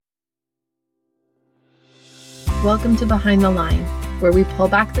Welcome to Behind the Line, where we pull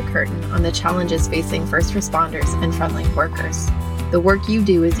back the curtain on the challenges facing first responders and frontline workers. The work you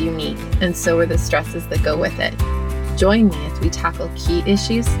do is unique, and so are the stresses that go with it. Join me as we tackle key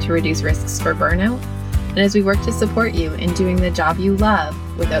issues to reduce risks for burnout, and as we work to support you in doing the job you love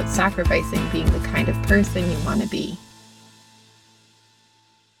without sacrificing being the kind of person you want to be.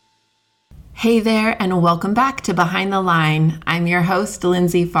 Hey there, and welcome back to Behind the Line. I'm your host,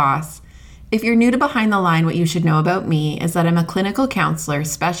 Lindsay Foss. If you're new to Behind the Line, what you should know about me is that I'm a clinical counselor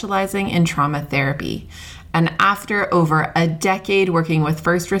specializing in trauma therapy. And after over a decade working with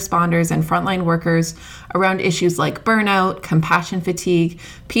first responders and frontline workers around issues like burnout, compassion fatigue,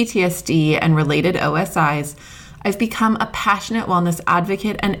 PTSD, and related OSIs, I've become a passionate wellness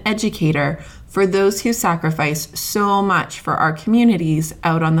advocate and educator for those who sacrifice so much for our communities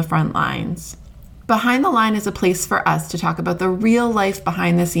out on the front lines. Behind the Line is a place for us to talk about the real life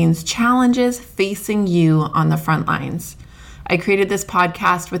behind the scenes challenges facing you on the front lines. I created this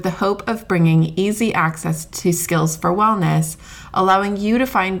podcast with the hope of bringing easy access to skills for wellness, allowing you to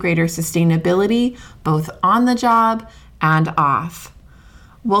find greater sustainability both on the job and off.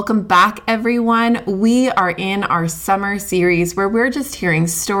 Welcome back, everyone. We are in our summer series where we're just hearing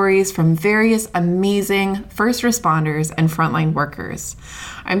stories from various amazing first responders and frontline workers.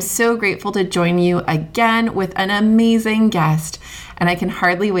 I'm so grateful to join you again with an amazing guest, and I can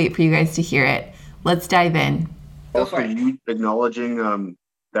hardly wait for you guys to hear it. Let's dive in. Go for it. You acknowledging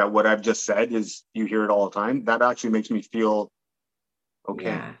that what I've just said is you hear it all the time. That actually makes me feel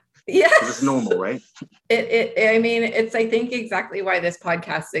okay. Yeah. It's normal, right? It's I think exactly why this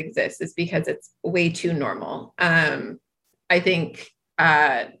podcast exists is because it's way too normal. I think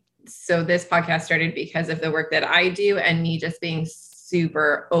so this podcast started because of the work that I do and me just being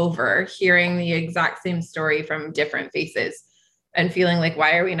super over hearing the exact same story from different faces and feeling like,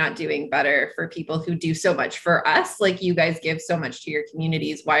 why are we not doing better for people who do so much for us? Like, you guys give so much to your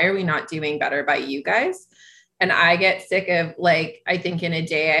communities. Why are we not doing better by you guys? And I get sick of, like, I think in a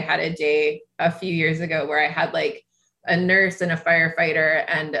day, I had a day a few years ago where I had like a nurse and a firefighter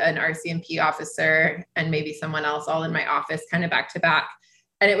and an RCMP officer and maybe someone else all in my office kind of back to back.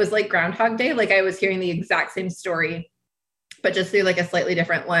 And it was like Groundhog Day. Like, I was hearing the exact same story, but just through like a slightly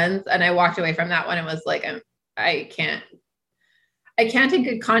different lens. And I walked away from that one and was like, I can't in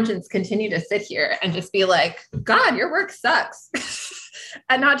good conscience continue to sit here and just be like, God, your work sucks.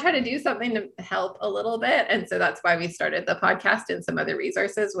 And not try to do something to help a little bit. And so that's why we started the podcast, and some other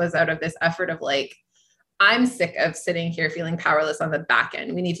resources was out of this effort of like, I'm sick of sitting here feeling powerless on the back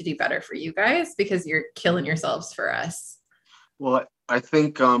end. We need to do better for you guys because you're killing yourselves for us. Well, I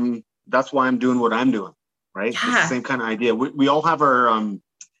think that's why I'm doing what I'm doing, right? Yeah. It's the same kind of idea. We all have our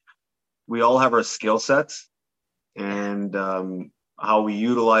skill sets and how we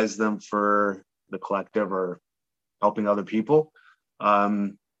utilize them for the collective or helping other people.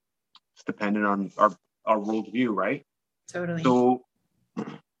 It's dependent on our worldview, right? Totally. So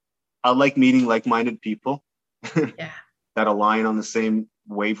I like meeting like-minded people Yeah. that align on the same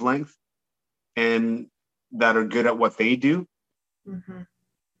wavelength and that are good at what they do. Mm-hmm.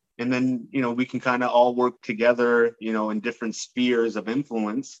 And then, we can kind of all work together, in different spheres of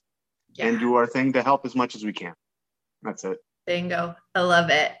influence and do our thing to help as much as we can. That's it. Bingo. I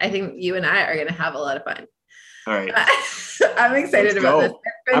love it. I think you and I are going to have a lot of fun. All right. I'm excited about this.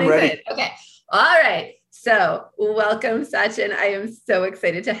 I'm ready. Okay. All right. So welcome, Sachin. I am so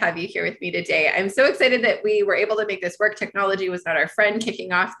excited to have you here with me today. I'm so excited that we were able to make this work. Technology was not our friend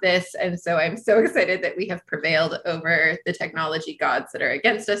kicking off this. And so I'm so excited that we have prevailed over the technology gods that are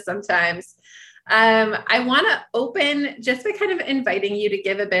against us sometimes. I want to open just by kind of inviting you to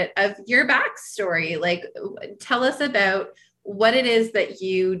give a bit of your backstory. Like, tell us about what it is that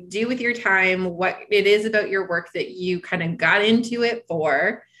you do with your time, what it is about your work that you kind of got into it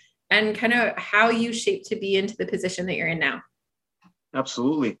for, and kind of how you shaped to be into the position that you're in now.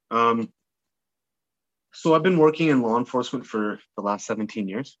 Absolutely. So I've been working in law enforcement for the last 17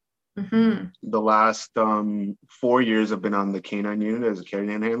 years. Mm-hmm. The last 4 years I've been on the K9 unit as a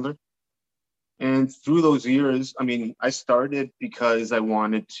canine handler. And through those years, I started because I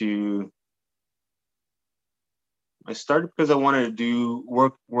wanted to do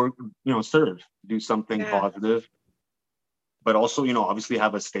work, serve, do something positive, but also, obviously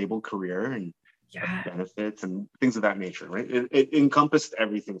have a stable career and benefits and things of that nature, right? It encompassed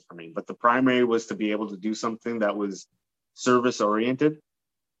everything for me, but the primary was to be able to do something that was service oriented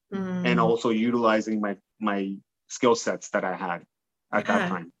and also utilizing my skill sets that I had at that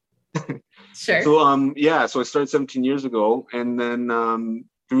time. Sure. So, so I started 17 years ago, and then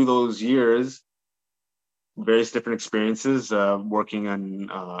through those years, various different experiences, working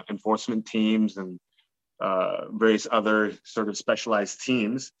on enforcement teams and various other sort of specialized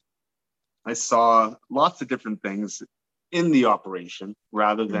teams, I saw lots of different things in the operation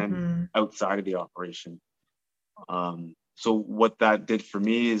rather than outside of the operation. So what that did for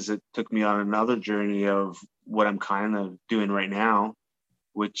me is it took me on another journey of what I'm kind of doing right now,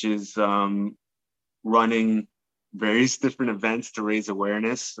 which is running various different events to raise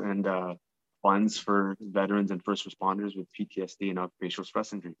awareness and funds for veterans and first responders with PTSD and occupational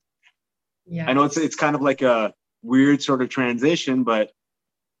stress injury. Yeah, I know it's kind of like a weird sort of transition, but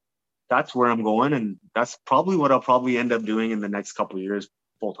that's where I'm going, and that's probably what I'll probably end up doing in the next couple of years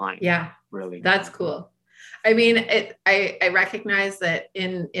full time. Yeah, really, that's cool. I mean, I recognize that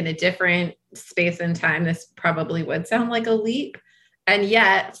in a different space and time, this probably would sound like a leap, and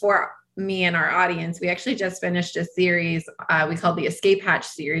yet for me and our audience, we actually just finished a series we called the Escape Hatch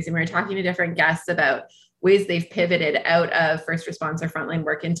series, and we were talking to different guests about ways they've pivoted out of first response or frontline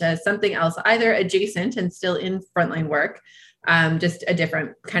work into something else, either adjacent and still in frontline work, just a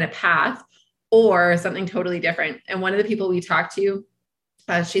different kind of path, or something totally different. And one of the people we talked to,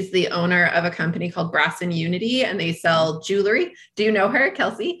 she's the owner of a company called Brass and Unity, and they sell jewelry. Do you know her,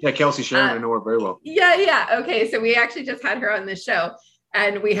 Kelsey? Yeah, Kelsey Sharon, I know her very well. Yeah. Okay, so we actually just had her on this show.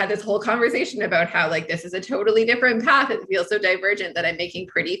 And we had this whole conversation about how like, this is a totally different path. It feels so divergent that I'm making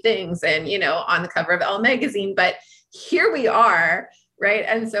pretty things and, on the cover of Elle magazine, but here we are. Right.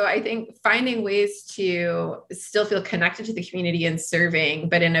 And so I think finding ways to still feel connected to the community and serving,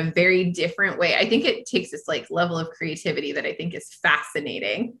 but in a very different way. I think it takes this like level of creativity that I think is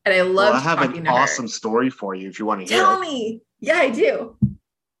fascinating. And I love I have an awesome story for you if you want to hear it. Tell me. Yeah, I do.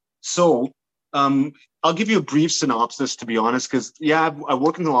 So, I'll give you a brief synopsis, to be honest, because I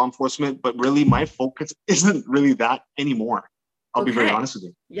work in the law enforcement, but really my focus isn't really that anymore. I'll be very honest with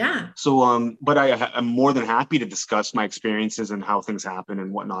you. Yeah. So, but I'm more than happy to discuss my experiences and how things happen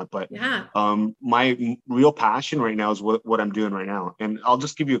and whatnot. But my real passion right now is what I'm doing right now. And I'll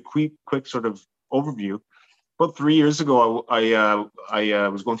just give you a quick sort of overview. About 3 years ago, I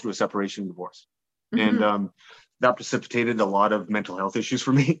was going through a separation divorce, and that precipitated a lot of mental health issues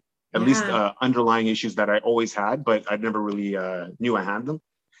for me. At least underlying issues that I always had, but I never really knew I had them.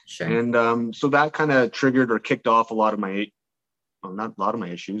 Sure. And so that kind of triggered or kicked off a lot of my, not a lot of my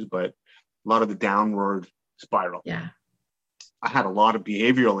issues, but a lot of the downward spiral. Yeah. I had a lot of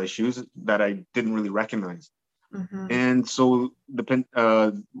behavioral issues that I didn't really recognize. And so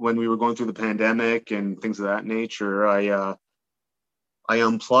when we were going through the pandemic and things of that nature, I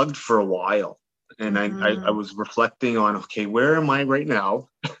unplugged for a while, and I was reflecting on, okay, where am I right now?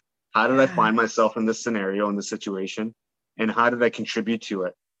 How did I find myself in this scenario, in this situation, and how did I contribute to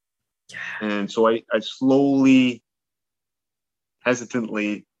it? And so I slowly,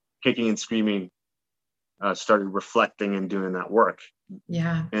 hesitantly, kicking and screaming, started reflecting and doing that work.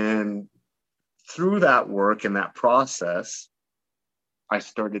 Yeah. And through that work and that process, I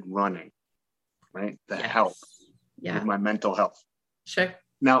started running, right? To help with my mental health. Sure.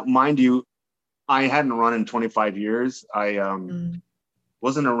 Now, mind you, I hadn't run in 25 years. I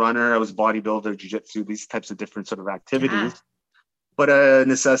wasn't a runner. I was a bodybuilder, jiu-jitsu, these types of different sort of activities. But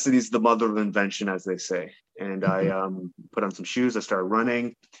necessity is the mother of invention, as they say. And I put on some shoes. I started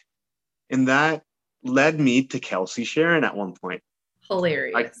running. And that led me to Kelsey Sharon at one point.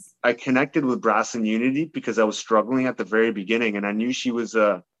 Hilarious. I connected with Brass and Unity because I was struggling at the very beginning. And I knew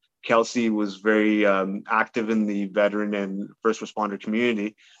Kelsey was very active in the veteran and first responder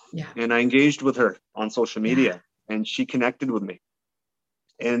community. Yeah. And I engaged with her on social media, and she connected with me.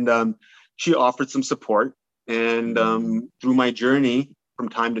 And she offered some support. And through my journey, from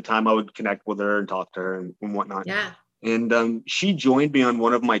time to time, I would connect with her and talk to her and whatnot. Yeah. And she joined me on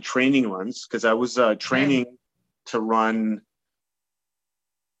one of my training runs because I was training to run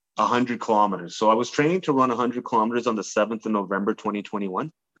 100 kilometers. So I was training to run 100 kilometers on the 7th of November,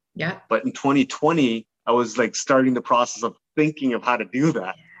 2021. Yeah. But in 2020, I was like starting the process of thinking of how to do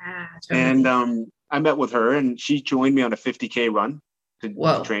that. Yeah, totally. And I met with her, and she joined me on a 50K run.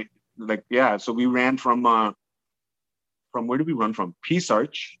 To train, so we ran from where did we run from? Peace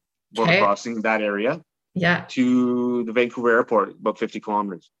Arch, border crossing, that area, to the Vancouver airport, about 50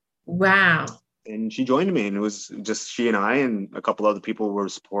 kilometers. Wow. And she joined me, and it was just she and I and a couple other people were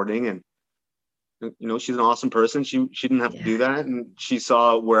supporting. And she's an awesome person. She didn't have to do that, and she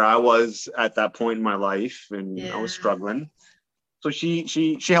saw where I was at that point in my life, and I was struggling, so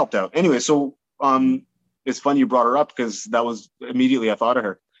she helped out. Anyway, so it's funny you brought her up because that was immediately I thought of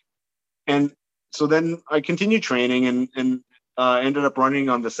her. And so then I continued training and ended up running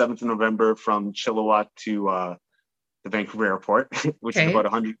on the 7th of November from Chilliwack to the Vancouver airport, which is about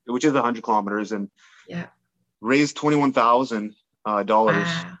 100 kilometers, and raised $21,000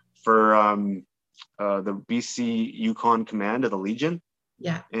 for the BC Yukon Command of the Legion.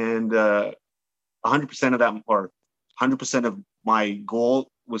 Yeah. And 100% of that, or 100% of my goal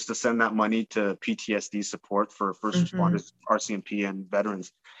was to send that money to PTSD support for first responders, RCMP, and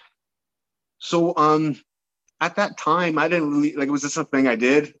veterans. So at that time, I didn't really, like, it was just a thing I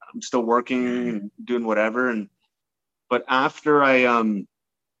did. I'm still working and doing whatever. But after I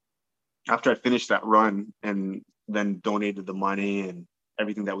finished that run and then donated the money and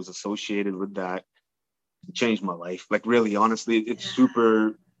everything that was associated with that, it changed my life. Like, really, honestly, it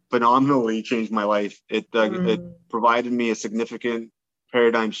super phenomenally changed my life. It provided me a significant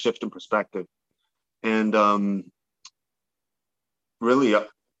paradigm shift in perspective. And really,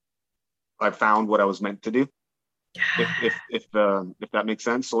 I found what I was meant to do. If that makes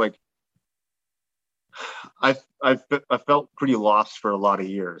sense. So, like, I felt pretty lost for a lot of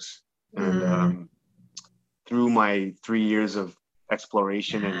years, and through my 3 years of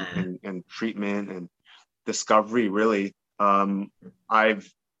exploration and treatment and discovery, really, I've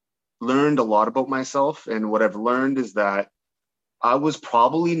learned a lot about myself. And what I've learned is that I was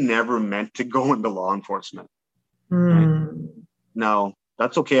probably never meant to go into law enforcement. Right? Now,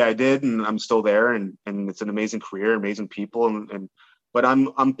 that's okay. I did, and I'm still there, and it's an amazing career, amazing people, but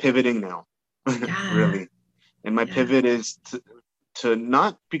I'm pivoting now, really. And my pivot is to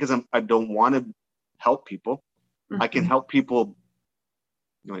not because I don't want to help people. I can help people.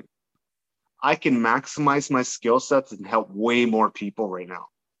 Like, I can maximize my skill sets and help way more people right now.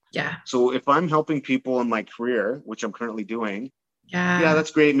 Yeah. So if I'm helping people in my career, which I'm currently doing,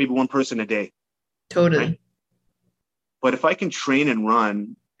 that's great. Maybe one person a day. Totally. Right? But if I can train and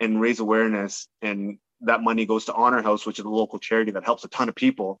run and raise awareness, and that money goes to Honor House, which is a local charity that helps a ton of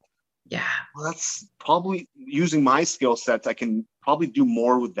people. Yeah. Well, that's probably, using my skill sets, I can probably do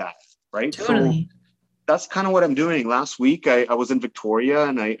more with that. Right. Totally. So that's kind of what I'm doing. Last week, I was in Victoria,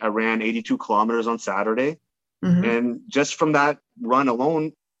 and I ran 82 kilometers on Saturday. And just from that run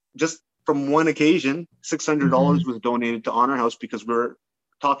alone, just from one occasion, $600 was donated to Honor House because we're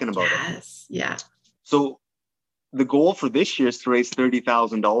talking about it. Yeah. So the goal for this year is to raise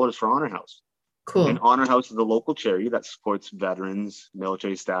 $30,000 for Honor House. Cool. And Honor House is a local charity that supports veterans,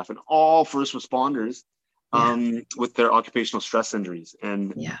 military staff, and all first responders with their occupational stress injuries.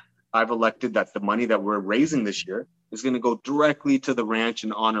 And I've elected that the money that we're raising this year is going to go directly to the ranch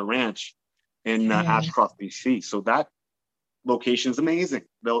and Honor Ranch in Ashcroft, BC. So that location is amazing.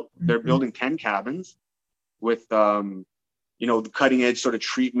 They're building 10 cabins with, the cutting edge sort of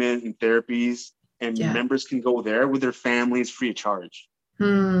treatment and therapies. And members can go there with their families free of charge.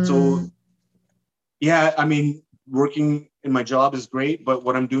 So, I mean, working in my job is great, but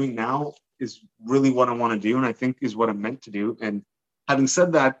what I'm doing now is really what I want to do, and I think is what I'm meant to do. And having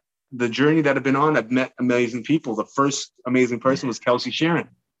said that, the journey that I've been on, I've met amazing people. The first amazing person was Kelsey Sharon.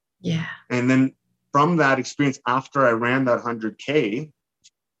 Yeah. And then from that experience, after I ran that 100K,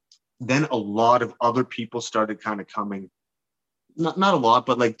 then a lot of other people started kind of coming. Not a lot,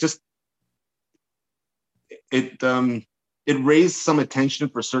 but like just it raised some attention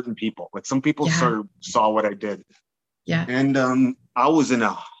for certain people. Like some people sort of saw what I did. Yeah. And I was in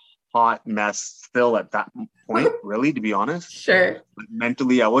a hot mess still at that point, really, to be honest. Sure. But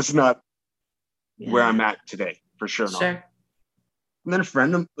mentally, I was not where I'm at today, for sure. Sure. Not. And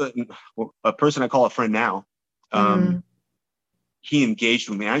then a person I call a friend now, he engaged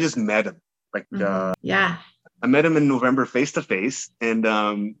with me. I just met him. I met him in November face to face. And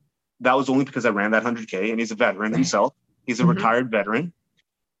that was only because I ran that 100K, and he's a veteran himself. He's a retired veteran.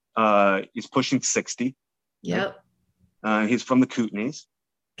 He's pushing 60. Yep. He's from the Kootenays.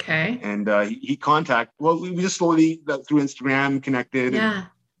 Okay. And we just slowly through Instagram connected. Yeah.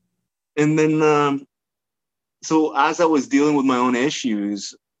 And then, so as I was dealing with my own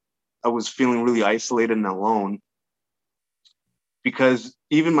issues, I was feeling really isolated and alone because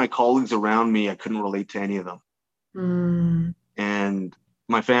even my colleagues around me, I couldn't relate to any of them. And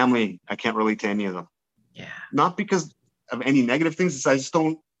my family, I can't relate to any of them. Yeah. Not because of any negative things. I just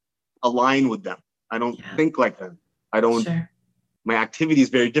don't align with them. I don't think like them. My activity is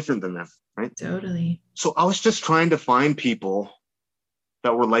very different than them. Right. Totally. So I was just trying to find people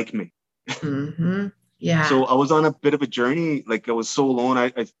that were like me. Yeah. So I was on a bit of a journey. Like, I was so alone. I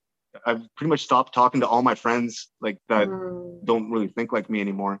pretty much stopped talking to all my friends like that don't really think like me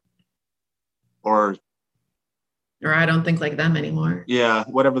anymore. Or I don't think like them anymore. Yeah,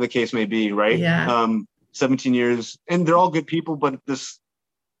 whatever the case may be, right? Yeah. 17 years, and they're all good people, but this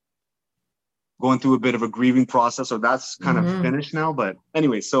going through a bit of a grieving process, so that's kind of finished now. But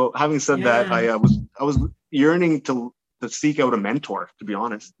anyway, so having said that, I was yearning to seek out a mentor, to be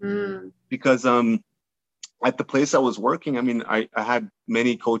honest, because at the place I was working, I mean, I had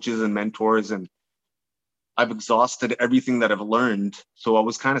many coaches and mentors, and I've exhausted everything that I've learned. So I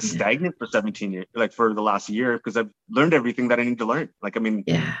was kind of stagnant for 17 years, like for the last year, because I've learned everything that I need to learn. Like, I mean,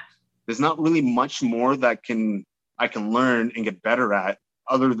 there's not really much more that I can learn and get better at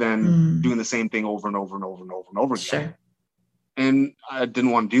other than doing the same thing over and over and over and over and over again. Sure. And I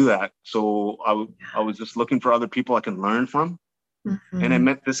didn't want to do that. So I was just looking for other people I can learn from. And I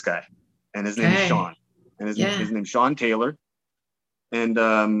met this guy, and his name is Sean. And his name's Sean Taylor. And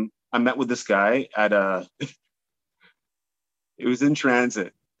I met with this guy at it was in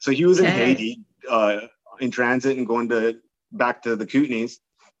transit. So he was in Haiti in transit and going back to the Kootenays.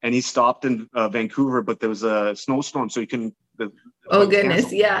 And he stopped in Vancouver, but there was a snowstorm, so he couldn't. Goodness,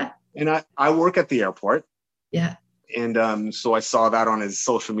 cancel. Yeah. And I work at the airport. Yeah. And so I saw that on his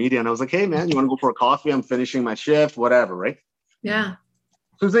social media, and I was like, "Hey, man, you want to go for a coffee? I'm finishing my shift, whatever, right?" Yeah.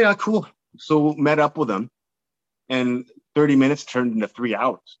 So I was like, "Yeah, cool." So met up with him, and 30 minutes turned into 3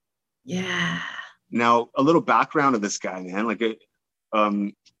 hours. Yeah. Now, a little background of this guy, man. Like,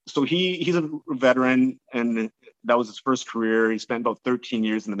 so he's a veteran, and that was his first career. He spent about 13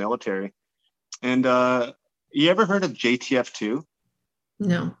 years in the military. And you ever heard of JTF2?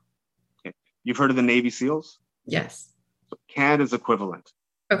 No. Okay. You've heard of the Navy SEALs? Yes. So Canada's equivalent.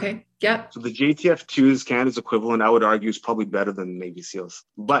 Okay. Yep. So the JTF2 is Canada's equivalent. I would argue is probably better than Navy SEAls.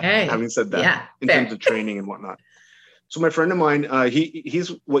 But having said that, in terms of training and whatnot. So my friend of mine,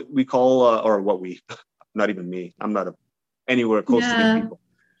 he's what we call, not even me. I'm not anywhere close to these people.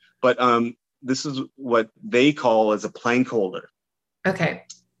 But this is what they call as a plank holder. Okay.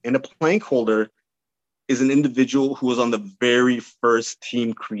 And a plank holder is an individual who was on the very first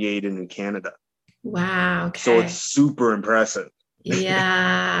team created in Canada. Wow. Okay. So it's super impressive.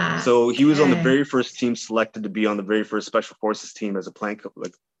 Yeah. So he was on the very first team selected to be on the very first Special Forces team as a plank,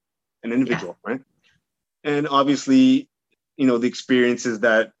 like an individual, right? And obviously, the experiences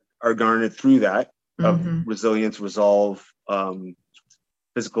that are garnered through that of resilience, resolve,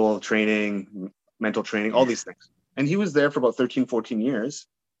 physical training, mental training, all these things. And he was there for about 13, 14 years.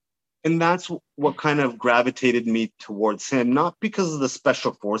 And that's what kind of gravitated me towards him, not because of the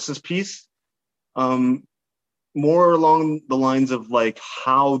Special Forces piece, more along the lines of like,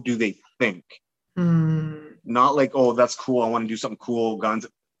 how do they think? Not like, oh, that's cool, I want to do something cool, guns.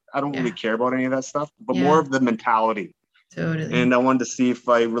 I don't really care about any of that stuff, but more of the mentality. Totally. And I wanted to see if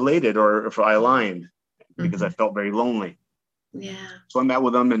I related or if I aligned, because I felt very lonely. Yeah. So I met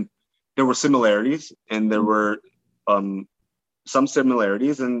with them, and there were similarities, and there were some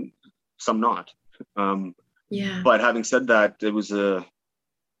similarities and some not. But having said that, it was a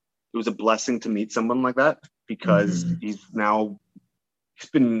blessing to meet someone like that, because he's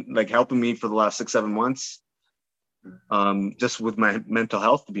been like helping me for the last 6-7 months. Just with my mental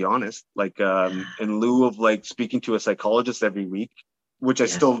health, to be honest, like in lieu of like speaking to a psychologist every week, which I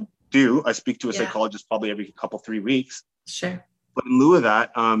still do. I speak to a psychologist probably every 3 weeks. Sure. But in lieu of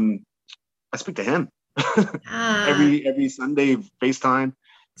that, I speak to him every Sunday, FaceTime,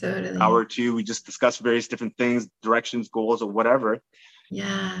 hour or two. We just discuss various different things, directions, goals, or whatever.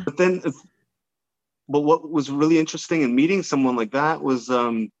 Yeah. But what was really interesting in meeting someone like that was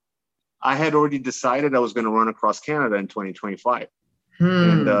I had already decided I was going to run across Canada in 2025.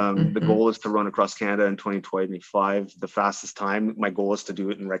 And the goal is to run across Canada in 2025, the fastest time. My goal is to do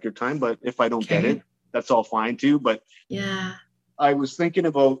it in record time. But if I don't get it, that's all fine too. But I was thinking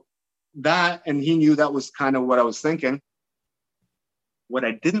about that, and he knew that was kind of what I was thinking. What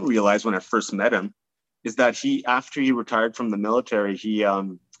I didn't realize when I first met him is that after he retired from the military, he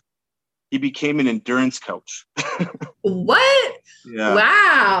became an endurance coach. What? Yeah.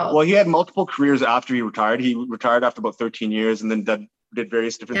 Wow. Well, he had multiple careers after he retired. He retired after about 13 years and then did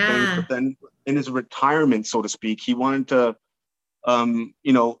various different things. But then in his retirement, so to speak, he wanted to,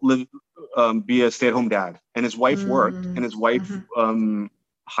 live, be a stay-at-home dad. And his wife worked, and his wife,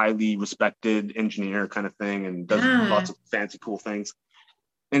 highly respected engineer kind of thing, and does lots of fancy, cool things.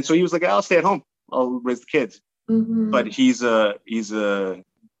 And so he was like, I'll stay at home. I'll raise the kids. But he's a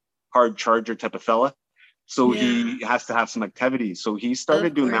hard charger type of fella. So he has to have some activity. So he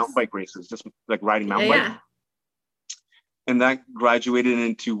started doing mountain bike races, just like riding mountain bike. And that graduated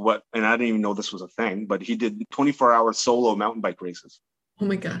into and I didn't even know this was a thing, but he did 24-hour solo mountain bike races. Oh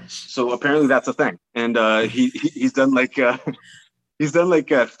my gosh. So apparently that's a thing. And he's done like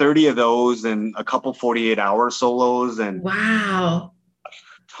 30 of those and a couple 48-hour solos and wow, a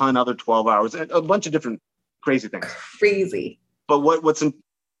ton other 12 hours and a bunch of different crazy things. Crazy. But what's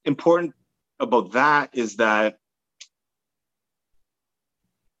important about that is that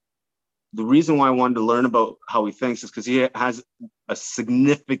the reason why I wanted to learn about how he thinks is because he has a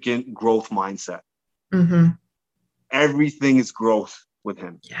significant growth mindset. Everything is growth with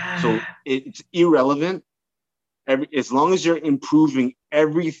him. So it's irrelevant as long as you're improving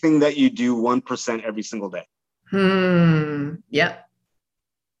everything that you do 1% every single day. Yep.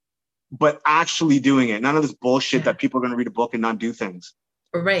 But actually doing it. None of this bullshit that people are going to read a book and not do things.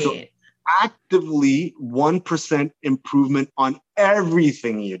 Right. So actively 1% improvement on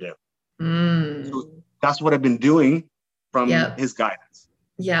everything you do. So that's what I've been doing from his guidance.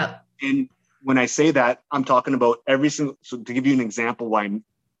 Yeah. And when I say that, I'm talking about so to give you an example,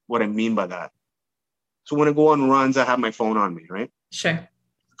 what I mean by that. So when I go on runs, I have my phone on me, right? Sure.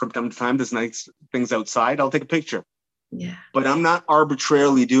 From time to time, there's nice things outside. I'll take a picture. Yeah. But I'm not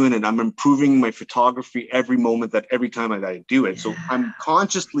arbitrarily doing it. I'm improving my photography every time I do it. Yeah. So I'm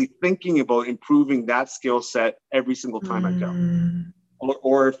consciously thinking about improving that skill set every single time I go.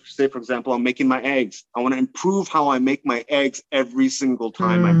 Or say, for example, I'm making my eggs. I want to improve how I make my eggs every single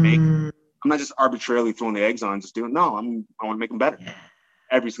time I make them. I'm not just arbitrarily throwing the eggs on, I want to make them better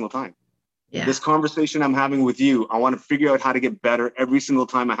every single time. Yeah. This conversation I'm having with you, I want to figure out how to get better every single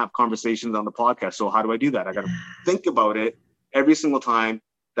time I have conversations on the podcast. So how do I do that? I got to think about it every single time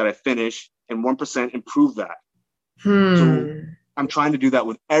that I finish and 1% improve that. So I'm trying to do that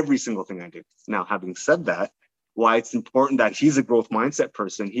with every single thing I do. Now, having said that, why it's important that he's a growth mindset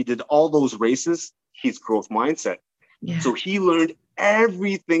person. He did all those races. He's growth mindset. Yeah. So he learned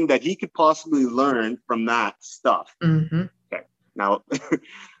everything that he could possibly learn from that stuff. Okay. Now,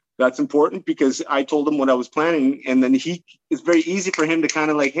 that's important because I told him what I was planning. And then it's very easy for him to kind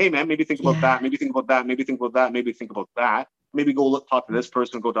of like, hey, man, maybe think about that. Maybe think about that. Maybe think about that. Maybe think about that. Maybe go talk to this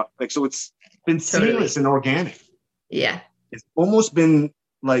person. So it's been seamless and organic. Yeah. It's almost been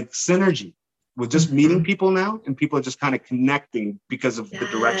like synergy with just meeting people now. And people are just kind of connecting because of the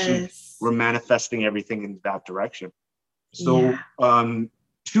direction we're manifesting everything in that direction. So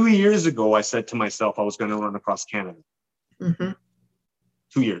 2 years ago, I said to myself, I was going to run across Canada. 2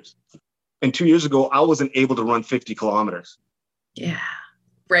 years. And 2 years ago, I wasn't able to run 50 kilometers. Yeah.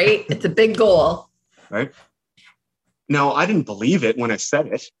 Right. It's a big goal. Right. Now, I didn't believe it when I said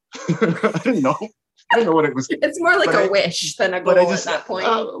it. I didn't know what it was. It's more like a wish than a goal at that point.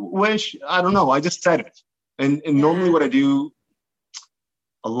 Wish. I don't know. I just said it. And normally what I do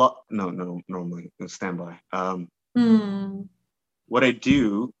a lot. No, normally stand by. What I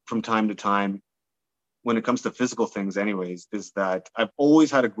do from time to time when it comes to physical things anyways, is that I've always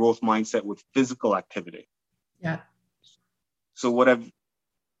had a growth mindset with physical activity. Yeah. So what I've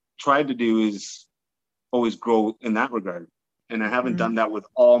tried to do is always grow in that regard. And I haven't done that with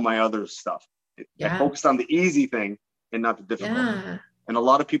all my other stuff. I focused on the easy thing and not the difficult. Yeah. And a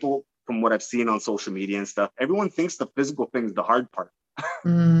lot of people, from what I've seen on social media and stuff, everyone thinks the physical thing is the hard part.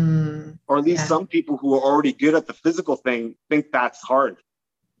 Or at least some people who are already good at the physical thing think that's hard.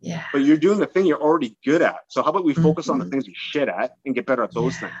 Yeah. But you're doing the thing you're already good at. So how about we focus on the things you're shit at and get better at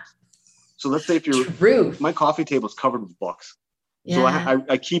those things? So let's say my coffee table is covered with books. Yeah. So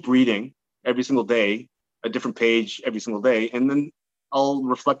I keep reading every single day, a different page every single day. And then I'll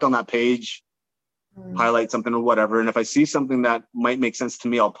reflect on that page, highlight something or whatever. And if I see something that might make sense to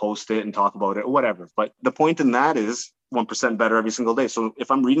me, I'll post it and talk about it or whatever. But the point in that is 1% better every single day. So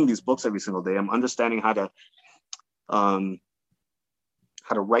if I'm reading these books every single day, I'm understanding how to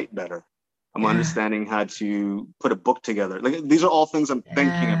write better. I'm understanding how to put a book together. Like these are all things I'm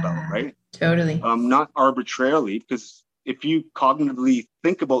thinking about, right? Totally. Not arbitrarily, because if you cognitively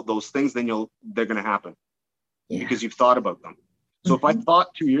think about those things, then they're going to happen because you've thought about them. So if I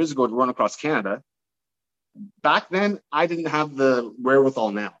thought 2 years ago to run across Canada, back then I didn't have the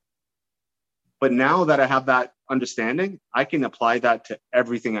wherewithal now. But now that I have that understanding, I can apply that to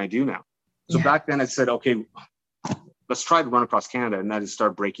everything I do now. So back then I said, okay, let's try to run across Canada, and that is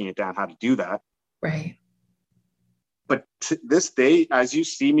start breaking it down how to do that. Right. But to this day, as you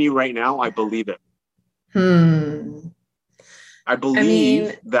see me right now, I believe it. I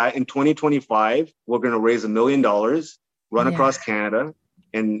believe that in 2025, we're going to raise $1 million, run across Canada,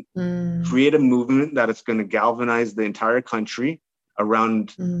 and create a movement that is going to galvanize the entire country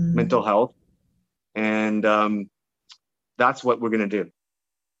around mental health. And that's what we're going to do.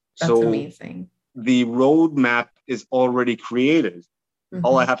 That's amazing. The roadmap is already created.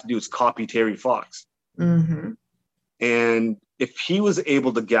 All I have to do is copy Terry Fox. And if he was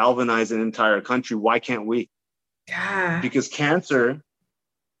able to galvanize an entire country, why can't we? Because cancer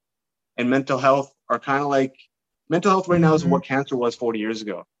and mental health are kind of like, mental health right now is what cancer was 40 years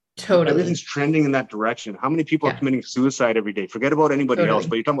ago. Totally. Everything's trending in that direction. How many people are committing suicide every day? Forget about anybody else,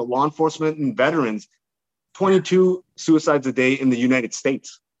 but you're talking about law enforcement and veterans, 22 suicides a day in the United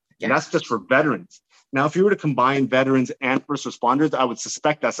States. And that's just for veterans. Now, if you were to combine veterans and first responders, I would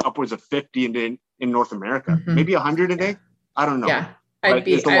suspect that's upwards of 50 in North America, maybe 100 a day. I don't know. Yeah, I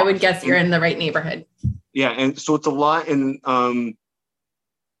would guess you're in the right neighborhood. yeah. And so it's a lot, and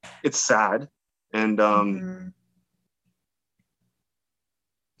it's sad, and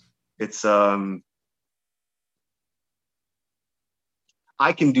it's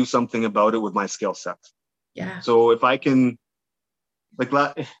I can do something about it with my skill set. Yeah. So if I can, like,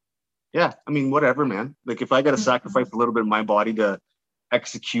 yeah, I mean, whatever, man. Like, if I got to sacrifice a little bit of my body to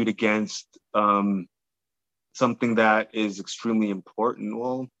execute against something that is extremely important,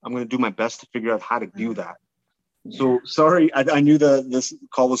 well, I'm going to do my best to figure out how to do that. Yeah. So sorry, I knew that this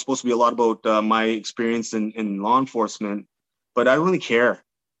call was supposed to be a lot about my experience in law enforcement, but I don't really care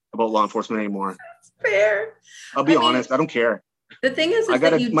about law enforcement anymore. That's fair. I'll be honest, I don't care. The thing is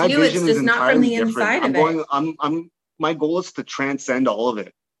that you my do, it's just not from the inside of it. My goal is to transcend all of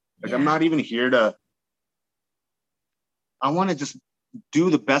it. Like, I'm not even here to, I want to just do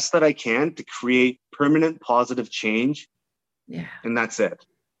the best that I can to create permanent positive change. Yeah. And that's it.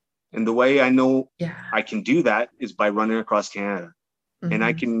 And the way I know I can do that is by running across Canada. And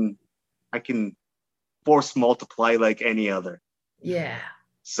I can force multiply like any other. Yeah.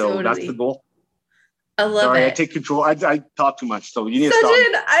 So that's the goal. I love it. I take control. I talk too much. So you need to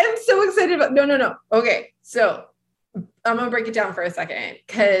stop. I'm so excited about, no. Okay. So I'm going to break it down for a second,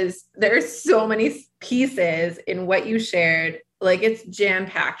 because there's so many pieces in what you shared. Like, it's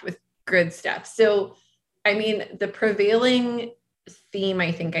jam-packed with good stuff. So, I mean, the prevailing theme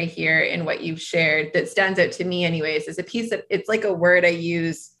I think I hear in what you've shared that stands out to me anyways, is a piece that it's like a word I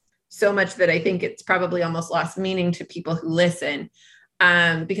use so much that I think it's probably almost lost meaning to people who listen.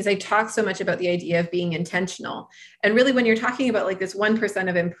 Because I talk so much about the idea of being intentional. And really, when you're talking about like this 1%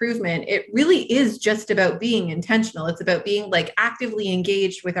 of improvement, it really is just about being intentional. It's about being like actively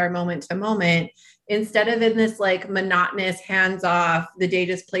engaged with our moment to moment, instead of in this like monotonous hands off, the day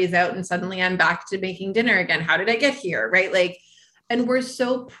just plays out and suddenly I'm back to making dinner again. How did I get here? Right? Like, and we're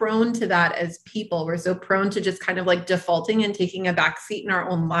so prone to that as people. We're so prone to just kind of like defaulting and taking a backseat in our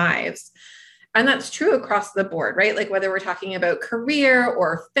own lives. And that's true across the board, right? Like, whether we're talking about career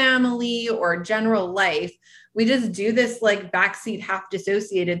or family or general life, we just do this like backseat half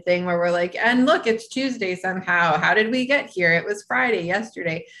dissociated thing where we're like, and look, it's Tuesday somehow. How did we get here? It was Friday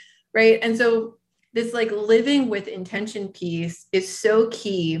yesterday, right? And so this like living with intention piece is so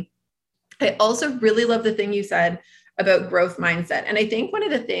key. I also really love the thing you said about growth mindset. And I think one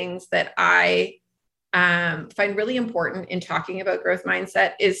of the things that I find really important in talking about growth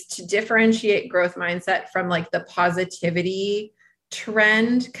mindset is to differentiate growth mindset from like the positivity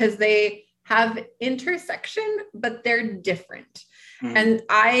trend, because they have intersection, but they're different. And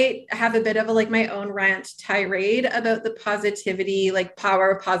I have a bit of a, like, my own rant tirade about the positivity, like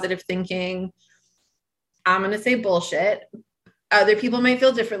power of positive thinking. I'm going to say bullshit. Other people might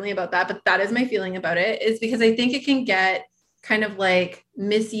feel differently about that, but that is my feeling about it, is because I think it can get kind of like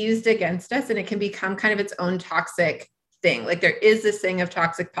misused against us, and it can become kind of its own toxic thing. Like, there is this thing of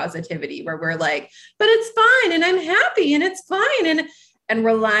toxic positivity where we're like, but it's fine and I'm happy and it's fine, and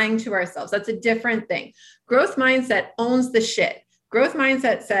we're lying to ourselves. That's a different thing. Growth mindset owns the shit. Growth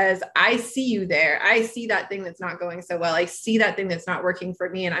mindset says, I see you there. I see that thing that's not going so well. I see that thing that's not working for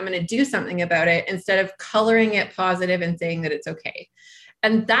me, and I'm going to do something about it, instead of coloring it positive and saying that it's okay.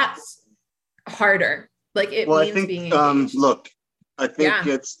 And that's harder. Like, it means being engaged. Look, I think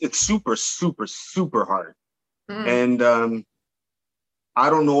it's super, super, super hard. And I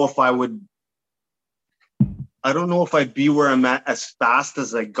don't know if I'd be where I'm at as fast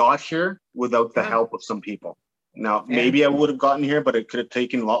as I got here without the help of some people. Now, maybe I would have gotten here, but it could have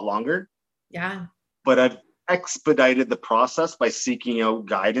taken a lot longer. Yeah. But I've expedited the process by seeking out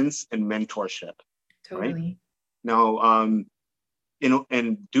guidance and mentorship. Totally. Right? Now,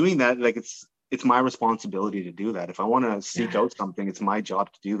 and doing that, like, it's my responsibility to do that. If I want to seek out something, it's my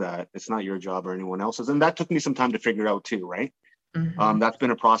job to do that. It's not your job or anyone else's. And that took me some time to figure out too, right? That's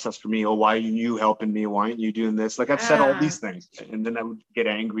been a process for me. Oh, why are you helping me? Why aren't you doing this? Like, I've said all these things, and then I would get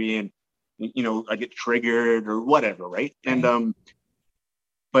angry, and I get triggered or whatever, right? And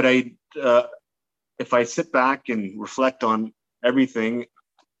but if I sit back and reflect on everything,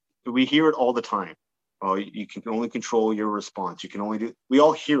 we hear it all the time. Oh, you can only control your response. You can only do. We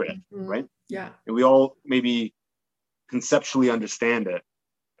all hear it, right? Yeah. And we all maybe conceptually understand it,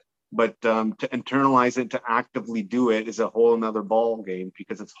 but to internalize it, to actively do it, is a whole another ball game,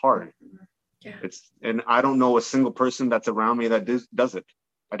 because it's hard. Yeah. And I don't know a single person that's around me that does it.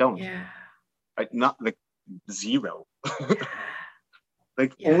 I don't. Yeah. Not like zero.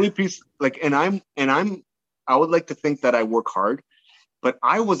 Like, only piece. Like, and I would like to think that I work hard, but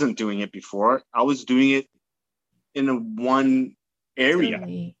I wasn't doing it before. I was doing it in one area.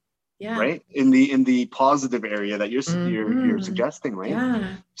 Totally. Yeah. Right. In the positive area that you're suggesting, right?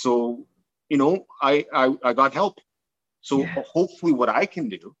 Yeah. So I got help. So hopefully what I can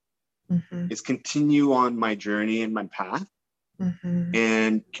do is continue on my journey and my path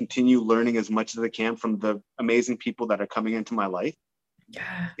and continue learning as much as I can from the amazing people that are coming into my life.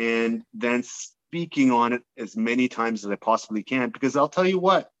 Yeah. And then speaking on it as many times as I possibly can, because I'll tell you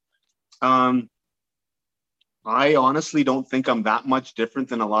what, I honestly don't think I'm that much different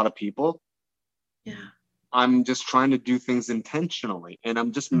than a lot of people. Yeah. I'm just trying to do things intentionally, and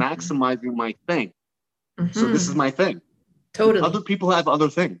I'm just maximizing my thing. So this is my thing. Totally. Other people have other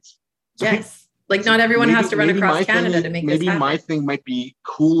things. Yes. Right? Like not everyone has to run across Canada to make this happen. Maybe my thing might be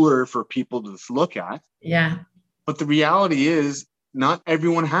cooler for people to look at. Yeah. But the reality is not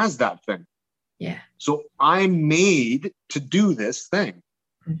everyone has that thing. Yeah. So I'm made to do this thing.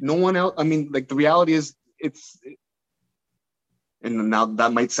 No one else. I mean, like the reality is and now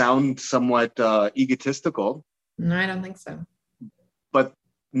that might sound somewhat egotistical. No, I don't think so. But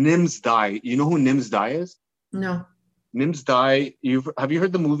Nims Dai, you know who Nims Dai is? No. Nims Dai, have you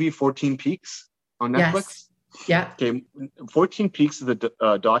heard the movie 14 Peaks on Netflix? Yes. Yeah. Okay, 14 Peaks is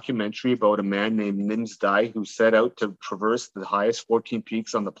a documentary about a man named Nims Dai who set out to traverse the highest 14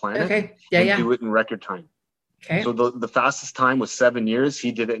 peaks on the planet. Okay. Yeah, and do it in record time. Okay. So the fastest time was 7 years.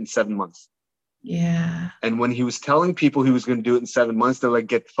 He did it in 7 months. Yeah. And when he was telling people he was going to do it in 7 months, they're like,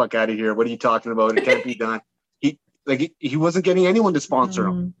 "Get the fuck out of here! What are you talking about? It can't be done." He wasn't getting anyone to sponsor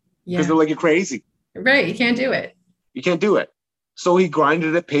him because they're like, "You're crazy." Right. You can't do it. You can't do it. So he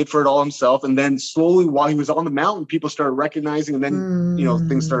grinded it, paid for it all himself. And then slowly while he was on the mountain, people started recognizing, and then,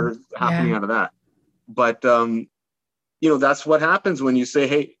 things started happening out of that. But, that's what happens when you say,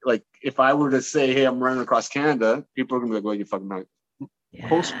 hey, like if I were to say, hey, I'm running across Canada, people are going to be like, well, you fucking not. Yeah.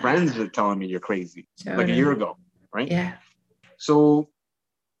 Close friends are telling me you're crazy like a year ago. Right. Yeah. So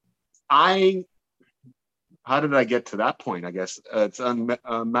how did I get to that point? I guess it's a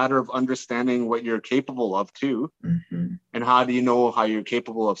matter of understanding what you're capable of too. And how do you know how you're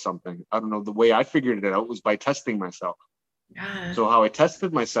capable of something? I don't know. The way I figured it out was by testing myself. Yeah. So how I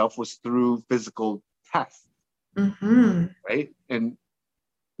tested myself was through physical tests. Right. And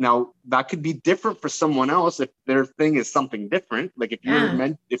now that could be different for someone else if their thing is something different. Like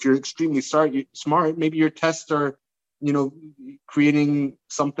if you're extremely smart, maybe your tests are, creating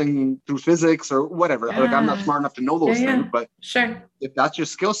something through physics or whatever. Like I'm not smart enough to know those things, but sure. If that's your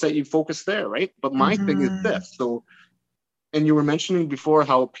skill set, you focus there, right? But my thing is this. So, and you were mentioning before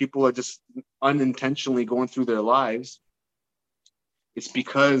how people are just unintentionally going through their lives. It's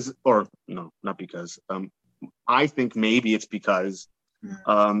because, or no, not because. I think maybe it's because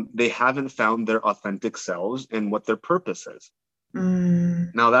they haven't found their authentic selves and what their purpose is.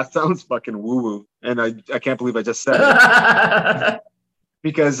 Now that sounds fucking woo-woo, and I can't believe I just said it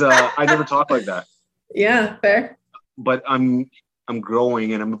because I never talk like that. Yeah, fair. But I'm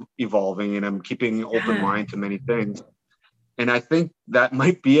growing and I'm evolving and I'm keeping an open mind to many things, and I think that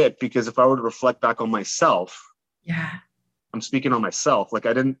might be it. Because if I were to reflect back on myself, I'm speaking on myself. Like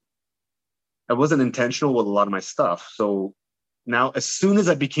I wasn't intentional with a lot of my stuff. So now, as soon as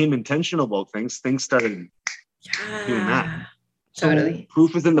I became intentional about things started doing that. So totally.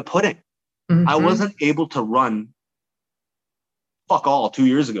 Proof is in the pudding. I wasn't able to run fuck all 2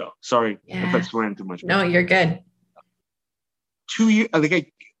 years ago. Sorry if I swear too much. No, you're good. 2 years.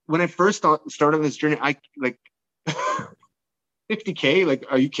 When I first started this journey, I 50K. Like,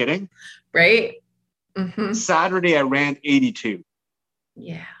 are you kidding? Right. Saturday, I ran 82.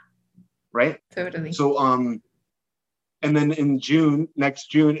 Yeah. Right. Totally. So, and then in next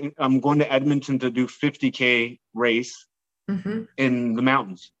June, I'm going to Edmonton to do 50K race in the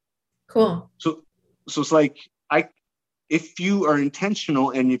mountains. Cool. So it's like, if you are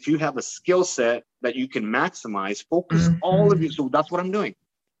intentional and if you have a skill set that you can maximize, focus all of you. So that's what I'm doing.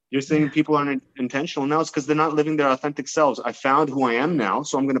 You're saying people aren't intentional now. It's because they're not living their authentic selves. I found who I am now.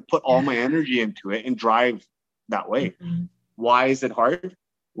 So I'm going to put all my energy into it and drive that way. Why is it hard?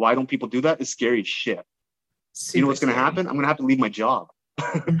 Why don't people do that? It's scary as shit. You know what's going to happen? I'm going to have to leave my job.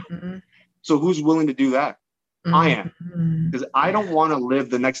 So who's willing to do that? I am. Because I don't want to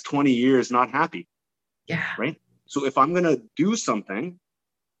live the next 20 years not happy. Yeah. Right? So if I'm going to do something,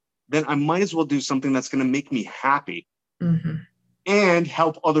 then I might as well do something that's going to make me happy and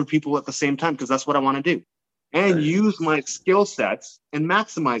help other people at the same time, because that's what I want to do. And use my skill sets and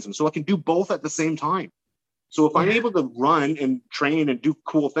maximize them so I can do both at the same time. So if I'm able to run and train and do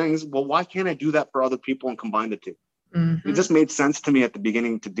cool things, well, why can't I do that for other people and combine the two? It just made sense to me at the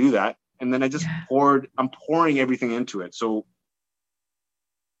beginning to do that. And then I just I'm pouring everything into it. So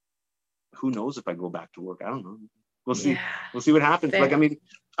who knows if I go back to work? I don't know. We'll see. We'll see what happens. Fair.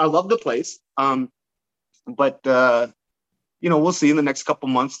 I love the place. But we'll see in the next couple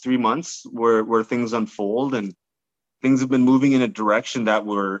months, 3 months, where things unfold, and things have been moving in a direction that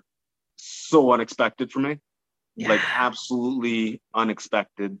were so unexpected for me. Yeah. Like absolutely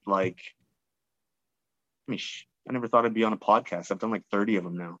unexpected. Like, I never thought I'd be on a podcast. I've done like 30 of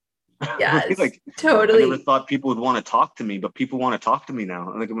them now. Yeah, right? Like totally. I never thought people would want to talk to me, but people want to talk to me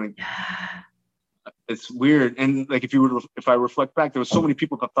now. Like, I'm like, it's weird. And like, if I reflect back, there was so many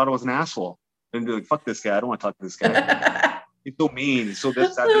people that thought I was an asshole, and be like, fuck this guy. I don't want to talk to this guy. He's so mean. He's so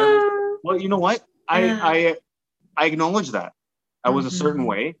this, that, the other. Well, you know what? I acknowledge that I was a certain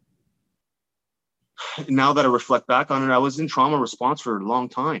way. Now that I reflect back on it, I was in trauma response for a long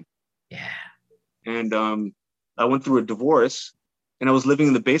time. Yeah. And I went through a divorce, and I was living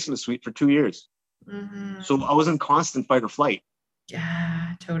in the basement suite for 2 years. So I was in constant fight or flight.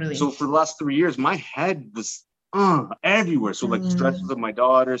 Yeah, totally. So for the last 3 years, my head was everywhere. So like stresses of my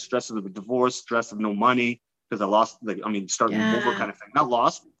daughter, stresses of a divorce, stress of no money because I lost, starting over kind of thing. Not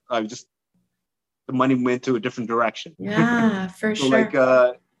lost. The money went to a different direction. Yeah, for so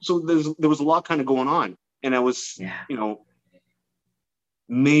sure. So there was a lot kind of going on, and I was,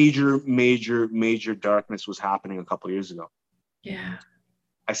 major darkness was happening a couple of years ago. Yeah.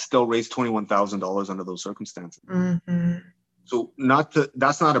 I still raised $21,000 under those circumstances. So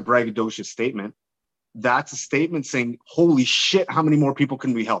that's not a braggadocious statement. That's a statement saying, holy shit, how many more people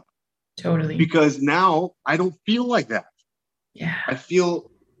can we help? Totally. Because now I don't feel like that. Yeah. I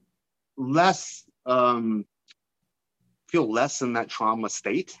feel less in that trauma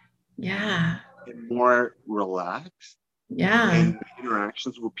state. Yeah. And more relaxed. Yeah. And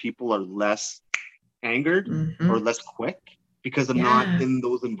interactions where people are less angered or less quick because I'm not in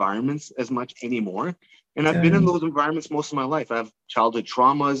those environments as much anymore. And I've been in those environments most of my life. I have childhood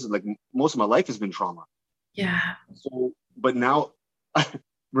traumas. Like most of my life has been trauma. Yeah. So, but now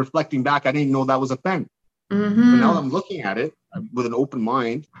reflecting back, I didn't know that was a thing. But now I'm looking at it with an open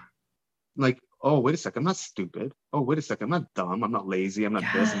mind, like, oh, wait a second, I'm not stupid. Oh, wait a second, I'm not dumb. I'm not lazy. I'm not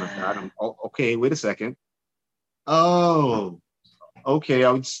this, I'm not that. Okay, wait a second. Oh, okay.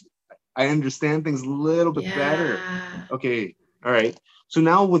 I understand things a little bit better. Okay. All right. So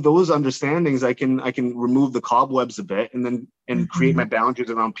now with those understandings, I can remove the cobwebs a bit and create my boundaries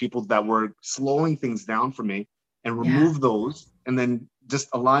around people that were slowing things down for me, and remove those, and then just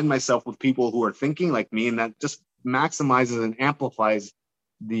align myself with people who are thinking like me, and that just maximizes and amplifies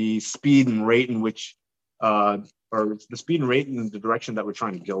the speed and rate in which or the speed and rate in the direction that we're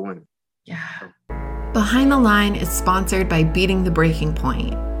trying to go in. Yeah. Behind the Line is sponsored by Beating the Breaking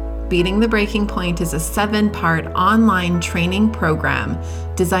Point. Beating the Breaking Point is a 7-part online training program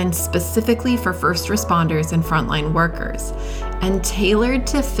designed specifically for first responders and frontline workers, and tailored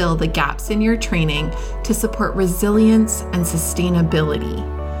to fill the gaps in your training to support resilience and sustainability.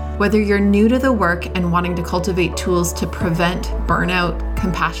 Whether you're new to the work and wanting to cultivate tools to prevent burnout,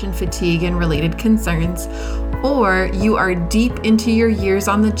 compassion fatigue, and related concerns, or you are deep into your years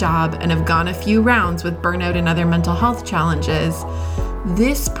on the job and have gone a few rounds with burnout and other mental health challenges,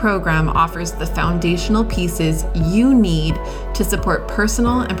 this program offers the foundational pieces you need to support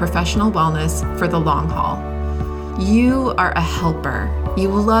personal and professional wellness for the long haul. You are a helper. You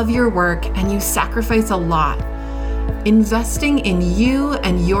love your work and you sacrifice a lot. Investing in you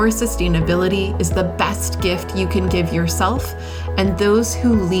and your sustainability is the best gift you can give yourself and those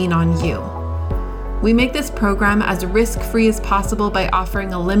who lean on you. We make this program as risk-free as possible by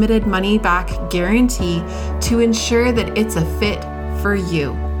offering a limited money-back guarantee to ensure that it's a fit for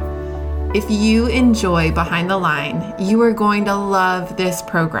you. If you enjoy Behind the Line, you are going to love this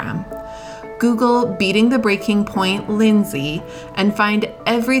program. Google Beating the Breaking Point Lindsay and find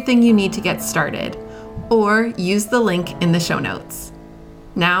everything you need to get started, or use the link in the show notes.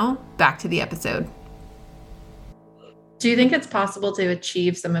 Now, back to the episode. Do you think it's possible to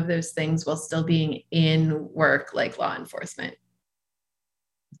achieve some of those things while still being in work like law enforcement?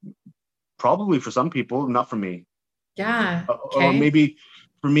 Probably for some people, not for me. Yeah. Okay. Or maybe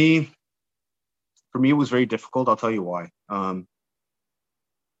for me, it was very difficult. I'll tell you why.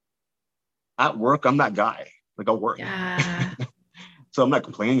 At work, I'm that guy. Like, I'll work. Yeah. So I'm not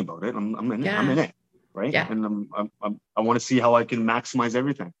complaining about it. I'm in it. I'm in it. Right. Yeah. And I want to see how I can maximize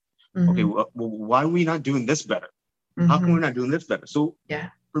everything. Okay. Well, why are we not doing this better? How come we're not doing this better? So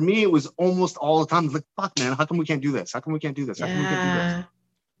for me, it was almost all the time. Like, fuck, man, how come we can't do this? How come we can't do this? How come we can't do this?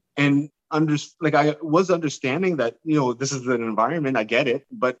 And I was understanding that, this is an environment, I get it.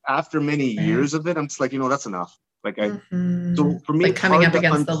 But after many years of it, I'm just like, that's enough. Like, so for me, like it's coming hard up to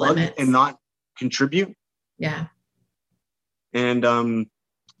against the unplug limits and not contribute. Yeah. And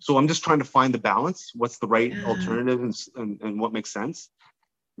so I'm just trying to find the balance. What's the right alternative and what makes sense?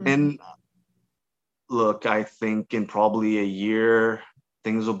 And Look, I think in probably a year,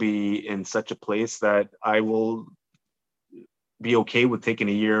 things will be in such a place that I will be okay with taking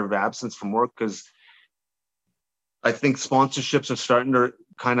a year of absence from work, because I think sponsorships are starting to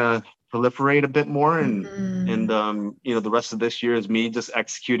kind of proliferate a bit more. And the rest of this year is me just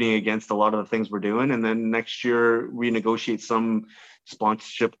executing against a lot of the things we're doing. And then next year, renegotiate some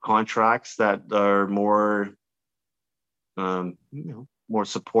sponsorship contracts that are more, more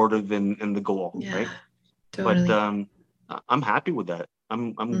supportive in the goal, right? Totally. But I'm happy with that.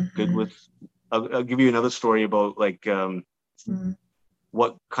 I'm good with. I'll give you another story about like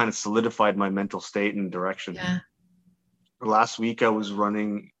what kind of solidified my mental state and direction. Yeah. Last week I was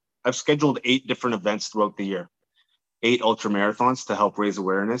running. I've scheduled 8 different events throughout the year, 8 ultra marathons to help raise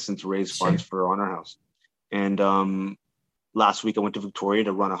awareness and to raise funds for Honor House. And last week I went to Victoria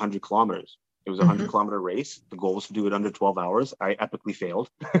to run 100 kilometers. It was a 100 kilometer race. The goal was to do it under 12 hours. I epically failed.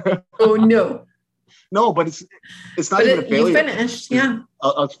 Oh no. No, but it's not even a failure. You finished, yeah.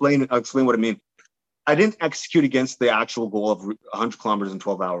 I'll explain what I mean. I didn't execute against the actual goal of 100 kilometers in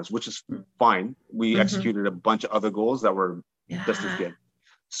 12 hours, which is fine. We executed a bunch of other goals that were just as good.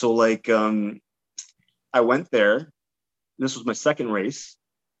 So like, I went there. This was my second race,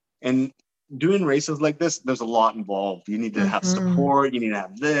 and doing races like this, there's a lot involved. You need to have support. You need to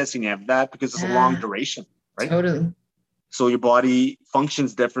have this. You need to have that, because it's a long duration, right? Totally. So your body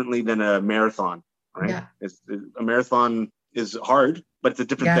functions differently than a marathon, right? Yeah. A marathon is hard, but it's a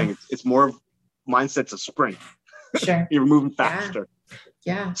different thing. It's more of mindset's a sprint. Sure. You're moving faster.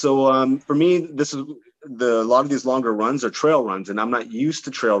 Yeah. So for me, this is a lot of these longer runs are trail runs, and I'm not used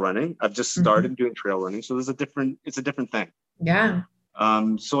to trail running. I've just started doing trail running, so it's a different thing. Yeah.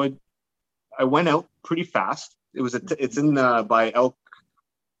 So I went out pretty fast. It's in by Elk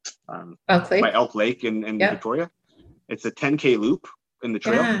Lake. By Elk Lake in Victoria. It's a 10K loop in the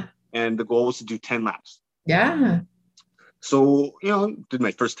trail, and the goal was to do 10 laps. Yeah. So did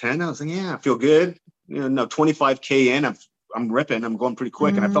my first 10. I was like, I feel good. Now 25K in, I'm ripping. I'm going pretty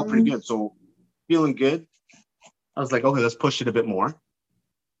quick, and I felt pretty good. So feeling good. I was like, okay, let's push it a bit more.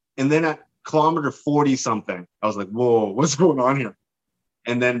 And then at kilometer 40 something, I was like, whoa, what's going on here?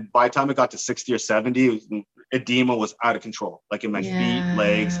 And then by the time it got to 60 or 70, edema was out of control. Like in my feet,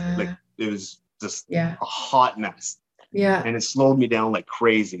 legs, like it was just a hot mess. Yeah. And it slowed me down like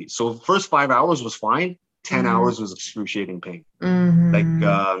crazy. So the first 5 hours was fine. 10 hours was excruciating pain. Like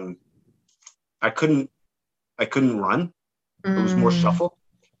I couldn't run. It was more shuffle.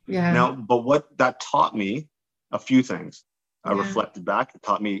 Yeah. Now, but what that taught me, a few things. I reflected back. It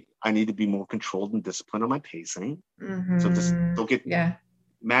taught me I need to be more controlled and disciplined on my pacing. So just don't get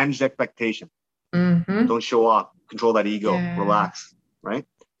managed expectation. Don't show off. Control that ego. Relax. Right.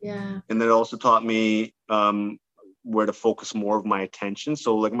 Yeah. And then it also taught me where to focus more of my attention.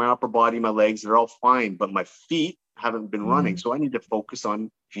 So like my upper body, my legs, they're all fine, but my feet haven't been running. So I need to focus on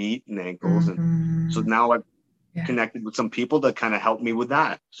feet and ankles. And so now I've connected with some people that kind of help me with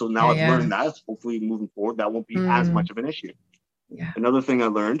that. So now I've learned that. Hopefully moving forward, that won't be as much of an issue. Yeah. Another thing I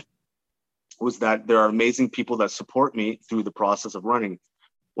learned was that there are amazing people that support me through the process of running.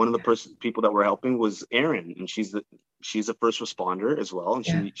 One of the people that were helping was Erin, and she's a first responder as well.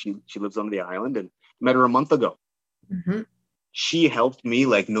 And she lives on the island, and met her a month ago. She helped me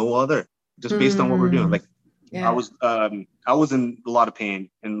like no other, just based on what we're doing. Like I was in a lot of pain,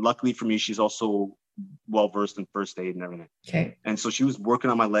 and luckily for me, she's also well versed in first aid and everything. Okay. And so she was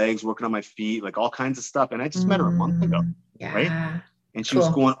working on my legs, working on my feet, like all kinds of stuff. And I just met her a month ago, right? And she was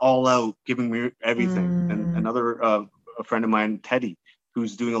going all out, giving me everything. And another a friend of mine, Teddy,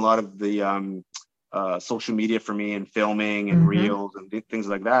 who's doing a lot of the social media for me and filming and reels and things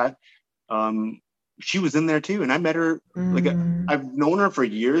like that. She was in there too, and I met her. Like I've known her for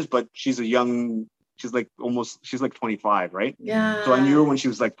years, but she's like 25, right? Yeah. So I knew her when she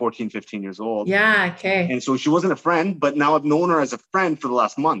was like 14, 15 years old. Yeah. Okay. And so she wasn't a friend, but now I've known her as a friend for the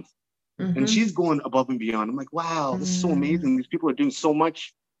last month. And she's going above and beyond. I'm like, wow, this is so amazing. These people are doing so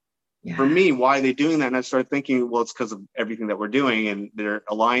much for me. Why are they doing that? And I started thinking, well, it's because of everything that we're doing, and they're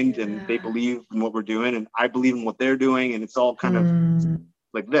aligned and they believe in what we're doing, and I believe in what they're doing, and it's all kind of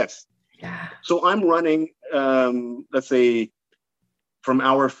like this. Yeah. So I'm running, let's say, from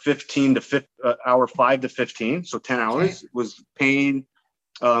hour 15 to hour 5 to 15, so 10 hours was pain.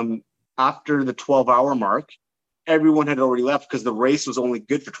 After the 12-hour mark, everyone had already left because the race was only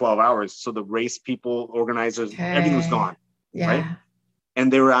good for 12 hours. So the race people, organizers, everything was gone, right?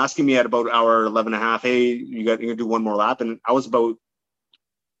 And they were asking me at about hour 11 and a half, hey, you're going to do one more lap. And I was about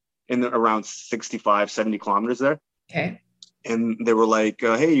around 65, 70 kilometers there. Okay. And they were like,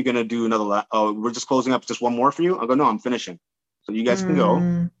 hey, you're going to do another lap. Oh, we're just closing up just one more for you. I go, no, I'm finishing. So you guys can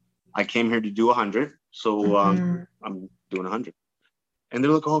go. I came here to do 100. So I'm doing 100. And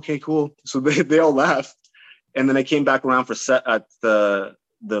they're like, oh, okay, cool. So they all left. And then I came back around for set at the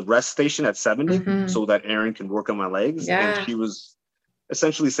rest station at 70 so that Erin can work on my legs. Yeah. And she was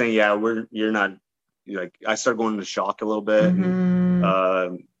essentially saying, yeah, you're not, like, I started going into shock a little bit. And,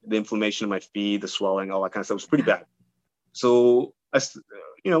 the inflammation of my feet, the swelling, all that kind of stuff was pretty bad. So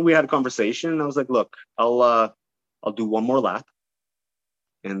we had a conversation and I was like, look, I'll do one more lap.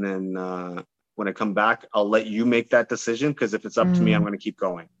 And then when I come back, I'll let you make that decision. Cause if it's up to me, I'm going to keep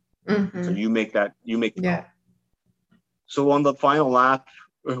going. So you make the call. So on the final lap,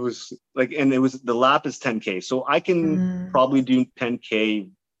 it was like, the lap is 10K. So I can probably do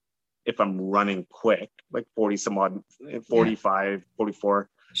 10K if I'm running quick, like 40 some odd, 45, 44,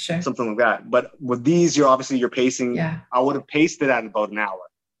 something like that. But with these, you're pacing. I would have paced it at about an hour.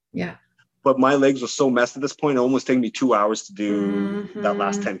 But my legs were so messed at this point, it almost took me 2 hours to do that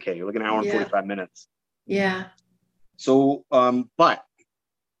last 10K, like an hour and 45 minutes. So, but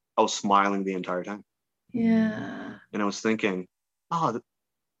I was smiling the entire time. And I was thinking, I'd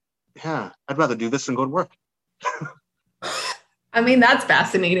rather do this than go to work. I mean, that's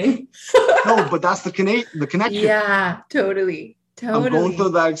fascinating. No, but that's the connection. Yeah, totally. I'm going through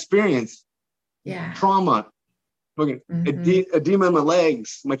that experience. Trauma. Edema in my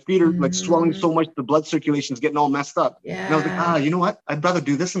legs. My feet are like swelling so much, the blood circulation is getting all messed up. And I was like, you know what? I'd rather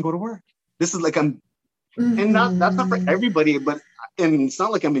do this than go to work. This is like and that's not for everybody, and it's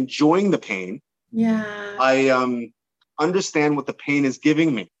not like I'm enjoying the pain. I understand what the pain is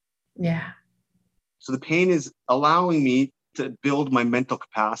giving me. So the pain is allowing me to build my mental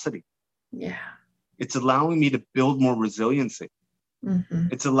capacity. It's allowing me to build more resiliency.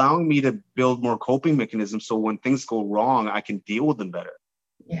 It's allowing me to build more coping mechanisms. So when things go wrong, I can deal with them better.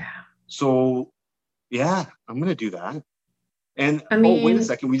 So I'm going to do that. And wait a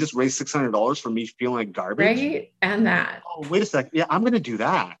second. We just raised $600 for me feeling like garbage. Right. And that. Oh, wait a second. Yeah, I'm going to do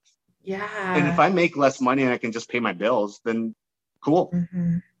that. And if I make less money and I can just pay my bills, then cool.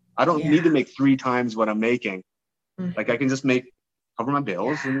 I don't need to make 3 times what I'm making. Like I can just cover my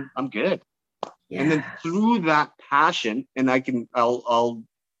bills and I'm good. And then through that passion, and I'll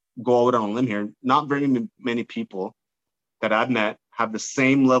go out on a limb here. Not very many people that I've met have the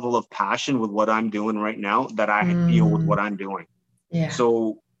same level of passion with what I'm doing right now that I feel with what I'm doing.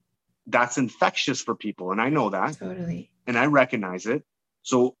 So that's infectious for people. And I know that. Totally. And I recognize it.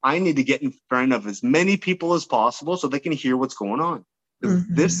 So I need to get in front of as many people as possible so they can hear what's going on.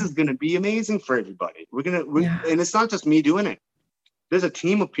 This is going to be amazing for everybody. And it's not just me doing it. There's a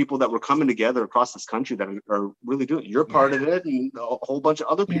team of people that were coming together across this country that are really doing it. You're part of it, and a whole bunch of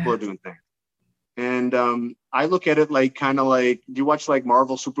other people are doing things. And I look at it like do you watch like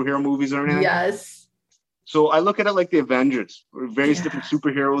Marvel superhero movies or anything? Yes. So I look at it like the Avengers. We're various different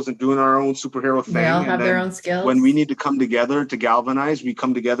superheroes and doing our own superhero thing. They all have their own skills. When we need to come together to galvanize, we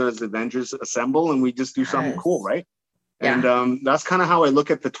come together as Avengers assemble, and we just do something cool, right? And that's kind of how I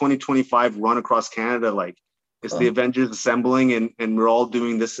look at the 2025 run across Canada. Like, it's the Avengers assembling, and we're all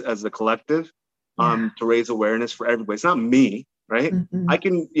doing this as a collective to raise awareness for everybody. It's not me, right? I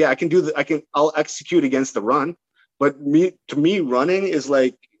can do I'll execute against the run, but to me, running is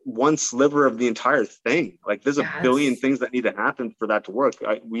like one sliver of the entire thing. Like, there's a billion things that need to happen for that to work.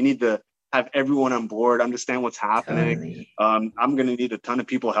 We need to have everyone on board, understand what's happening. Totally. I'm going to need a ton of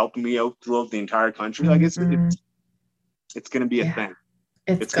people helping me out throughout the entire country. Like, it's going to be a thing.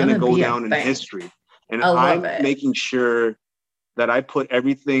 It's going to go down in history. And I'm making sure that I put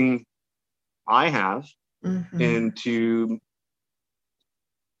everything I have into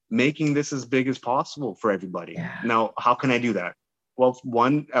making this as big as possible for everybody. Now, how can I do that? Well,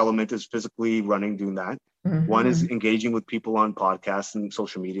 one element is physically running, doing that. One is engaging with people on podcasts and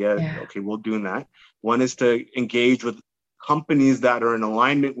social media. Okay, we're doing that. One is to engage with companies that are in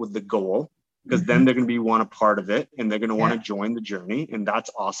alignment with the goal, because then they're going to want a part of it, and they're going to want to join the journey. And that's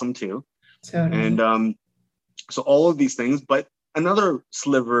awesome too. Totally. And so all of these things, but another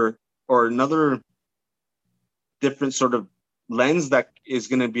sliver or another different sort of lens that is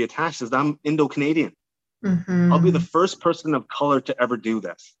going to be attached is I'm Indo-Canadian. I'll be the first person of color to ever do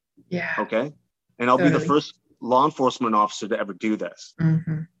this. Okay. And I'll be the first law enforcement officer to ever do this.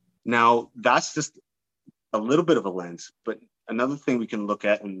 Now, that's just a little bit of a lens, but another thing we can look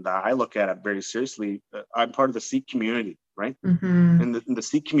at, and that I look at it very seriously, I'm part of the Sikh community, right? And the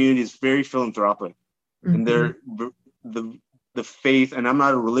Sikh community is very philanthropic. And they're the faith, and I'm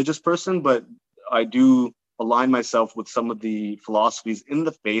not a religious person, but I do align myself with some of the philosophies in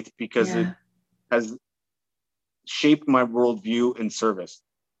the faith because it has shaped my worldview in service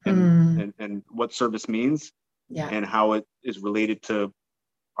and what service means and how it is related to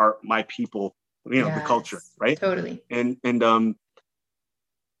my people the culture, right? Totally. And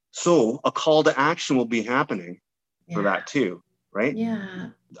so a call to action will be happening for that too, right? Yeah.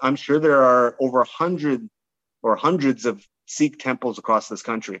 I'm sure there are over 100 or hundreds of Sikh temples across this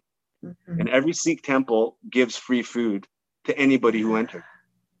country. And every Sikh temple gives free food to anybody who enters.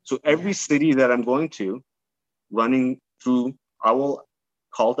 So every city that I'm going to, running through, I will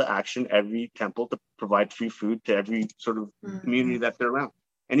call to action every temple to provide free food to every sort of community that they're around,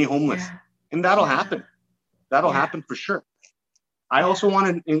 any homeless. And that'll happen. That'll happen for sure. I also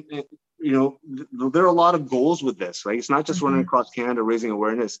want to, there are a lot of goals with this, right? It's not just running across Canada, raising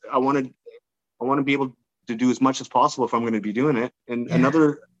awareness. I want to be able to do as much as possible if I'm going to be doing it. And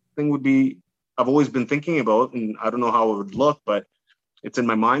another thing would be, I've always been thinking about, and I don't know how it would look, but it's in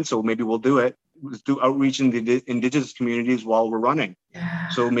my mind. So maybe we'll do it. Let's do outreach in the Indigenous communities while we're running.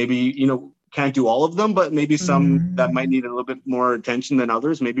 So maybe, can't do all of them, but maybe some that might need a little bit more attention than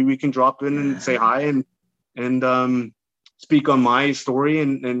others. Maybe we can drop in and say hi and speak on my story,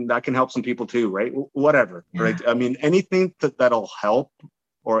 and that can help some people too, right? Whatever, right? I mean, anything that'll help,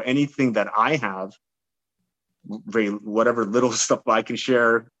 or anything that I have, whatever little stuff I can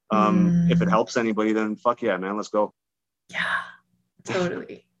share, if it helps anybody, then fuck yeah, man, let's go. Yeah,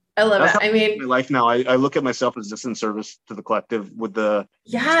 totally. I love it. I mean, my life now, I look at myself as just in service to the collective with the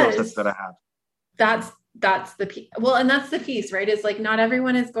skill sets that I have. That's the piece. Well, and that's the piece, right? Is like, not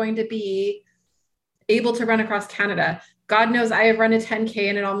everyone is going to be able to run across Canada. God knows I have run a 10K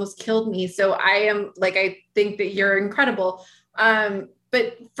and it almost killed me. So I think that you're incredible.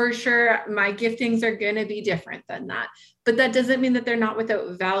 But for sure, my giftings are going to be different than that. But that doesn't mean that they're not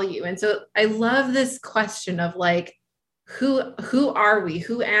without value. And so I love this question of like, who are we?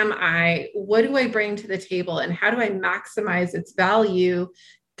 Who am I? What do I bring to the table? And how do I maximize its value?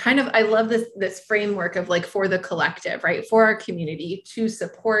 I love this framework of like, for the collective, right? For our community, to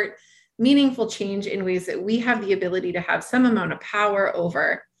support meaningful change in ways that we have the ability to have some amount of power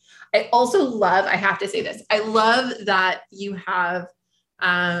over. I also love, I have to say this, I love that you have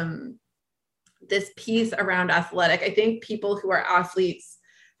this piece around athletic. I think people who are athletes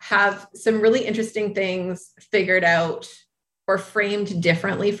have some really interesting things figured out or framed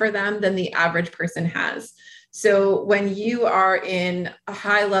differently for them than the average person has. So when you are in a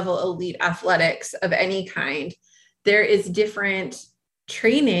high level elite athletics of any kind, there is different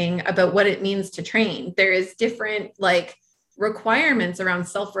training about what it means to train. There is different requirements around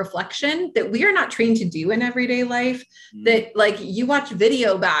self-reflection that we are not trained to do in everyday life, that you watch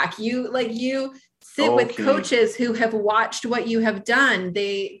video back, you sit with coaches who have watched what you have done.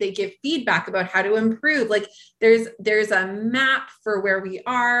 They give feedback about how to improve. There's a map for where we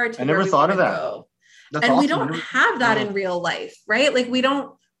are. I never thought of that. That's and awesome. We don't have that in real life, right?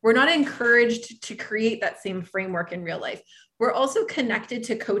 We're not encouraged to create that same framework in real life. We're also connected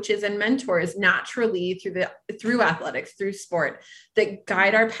to coaches and mentors naturally through athletics, through sport, that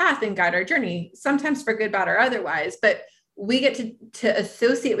guide our path and guide our journey, sometimes for good, bad, or otherwise. But we get to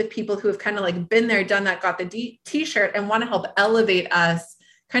associate with people who have kind of been there, done that, got the t-shirt, and want to help elevate us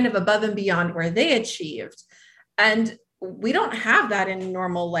kind of above and beyond where they achieved. And we don't have that in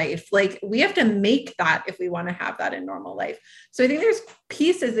normal life. We have to make that if we want to have that in normal life. So I think there's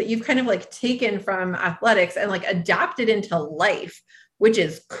pieces that you've kind of taken from athletics and adapted into life, which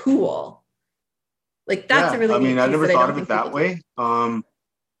is cool. That's a really I never thought of it that way. And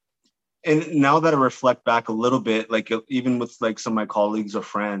now that I reflect back a little bit, even with some of my colleagues or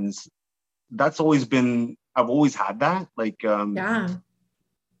friends, that's always been, I've always had that.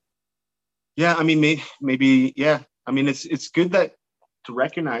 Yeah, I mean, maybe, yeah. I mean, it's good to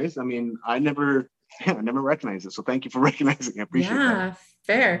recognize. I mean, I never recognized it. So thank you for recognizing it. I appreciate that. Yeah,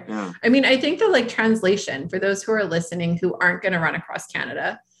 fair. Yeah. I mean, I think the translation for those who are listening who aren't going to run across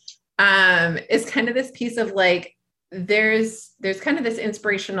Canada is kind of this piece of there's kind of this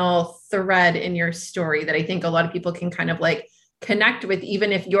inspirational thread in your story that I think a lot of people can kind of connect with,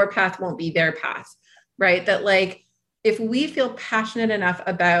 even if your path won't be their path, right? That if we feel passionate enough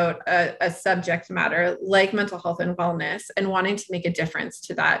about a subject matter like mental health and wellness and wanting to make a difference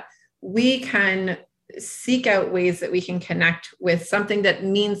to that, we can seek out ways that we can connect with something that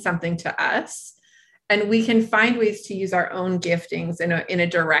means something to us. And we can find ways to use our own giftings in a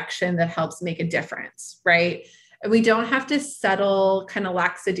direction that helps make a difference, right? And we don't have to settle kind of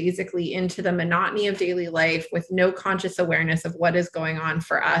lackadaisically into the monotony of daily life with no conscious awareness of what is going on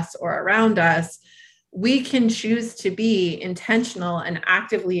for us or around us. We can choose to be intentional and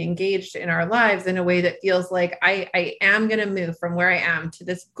actively engaged in our lives in a way that feels like I am going to move from where I am to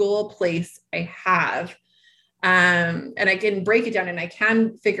this goal place I have. And I can break it down and I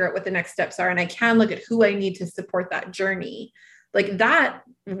can figure out what the next steps are. And I can look at who I need to support that journey. like that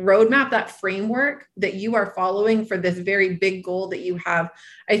roadmap, that framework that you are following for this very big goal that you have,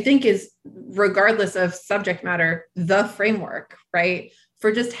 I think is, regardless of subject matter, the framework, right?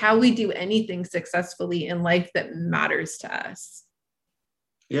 For just how we do anything successfully in life that matters to us.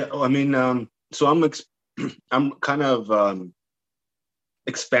 Yeah. I mean, so I'm kind of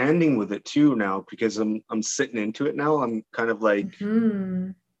expanding with it too now, because I'm sitting into it now. I'm kind of like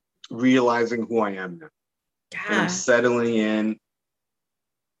realizing who I am now. Yeah. And I'm settling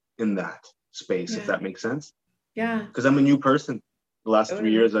in that space, if that makes sense. Yeah. Because I'm a new person. The last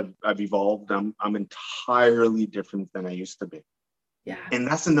 3 years I've evolved. I'm entirely different than I used to be. Yeah. And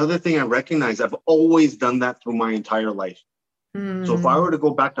that's another thing I recognize. I've always done that through my entire life. So if I were to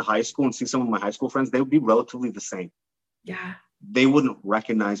go back to high school and see some of my high school friends, they would be relatively the same. Yeah. They wouldn't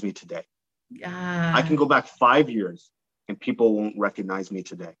recognize me today. Yeah. I can go back 5 years and people won't recognize me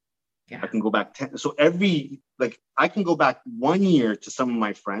today. Yeah. I can go back 10. So I can go back 1 year to some of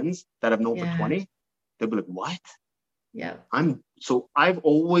my friends that I've known for 20. They'll be like, what? Yeah. I've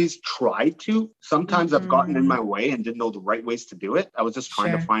always tried to. Sometimes I've gotten in my way and didn't know the right ways to do it. I was just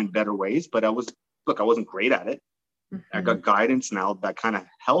trying to find better ways, but I wasn't great at it. I got guidance now that kind of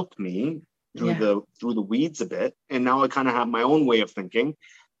helped me through the weeds a bit. And now I kind of have my own way of thinking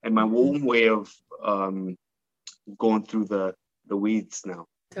and my own way of going through the weeds now.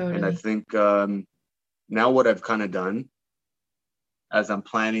 Totally. And I think now what I've kind of done as I'm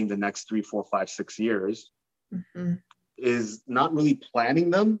planning the next 3, 4, 5, 6 years is not really planning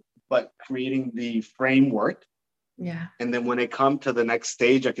them, but creating the framework. Yeah. And then when I come to the next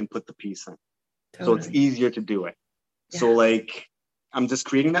stage, I can put the piece in. Totally. So it's easier to do it. Yeah. So like, I'm just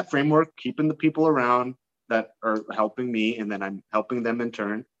creating that framework, keeping the people around that are helping me, and then I'm helping them in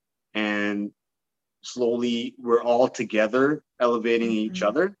turn. And slowly we're all together elevating each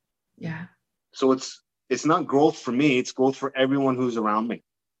other. Yeah. So it's not growth for me, it's growth for everyone who's around me.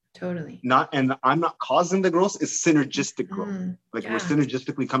 Totally. And I'm not causing the growth, it's synergistic growth. Like we're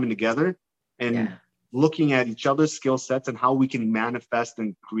synergistically coming together and looking at each other's skill sets and how we can manifest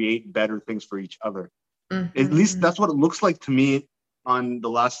and create better things for each other. At least that's what it looks like to me on the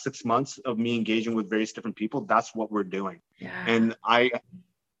last 6 months of me engaging with various different people. That's what we're doing. Yeah. And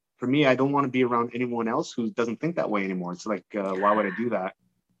for me, I don't want to be around anyone else who doesn't think that way anymore. It's like, why would I do that?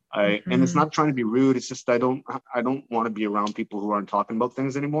 And it's not trying to be rude. It's just I don't want to be around people who aren't talking about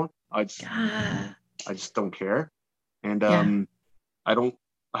things anymore. I just don't care. And I don't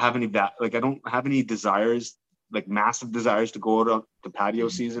have any desires, like massive desires to go to the patio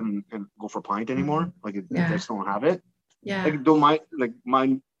season and go for a pint anymore. Like I just don't have it. Yeah. Like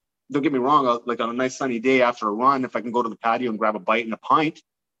don't get me wrong. Like on a nice sunny day after a run, if I can go to the patio and grab a bite and a pint,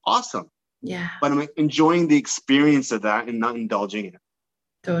 awesome. Yeah. But I'm enjoying the experience of that and not indulging in it.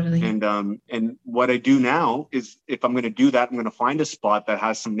 Totally. And what I do now is, if I'm going to do that, I'm going to find a spot that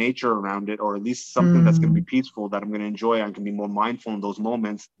has some nature around it, or at least something that's going to be peaceful, that I'm going to enjoy. I can be more mindful in those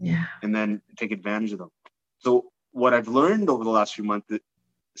moments, and then take advantage of them. So what I've learned over the last few months, is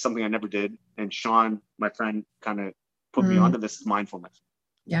something I never did, and Sean, my friend, kind of put me onto this, is mindfulness.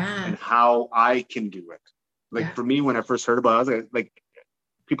 Yeah. And how I can do it. Like for me, when I first heard about it, I was like,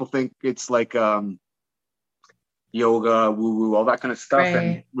 people think it's like yoga, woo-woo, all that kind of stuff. Right.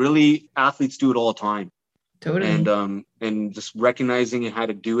 And really, athletes do it all the time. Totally. And just recognizing how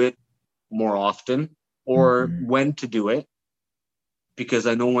to do it more often, or when to do it. Because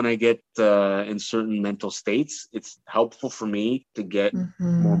I know when I get in certain mental states, it's helpful for me to get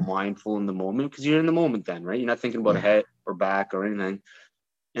more mindful in the moment, because you're in the moment then, right? You're not thinking about a head or back or anything.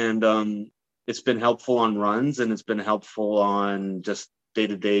 And it's been helpful on runs, and it's been helpful on just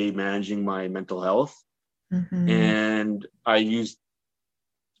day-to-day managing my mental health. And I'll give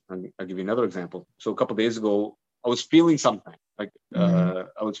you another example. So a couple of days ago, I was feeling something like I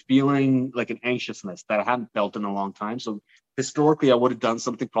was feeling like an anxiousness that I hadn't felt in a long time. So historically, I would have done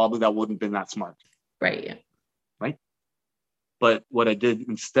something probably that wouldn't have been that smart. Right. But what I did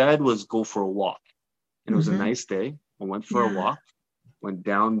instead was go for a walk. And it was a nice day. I went for a walk, went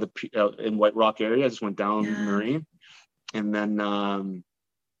down in White Rock area. I just went down Marine. And then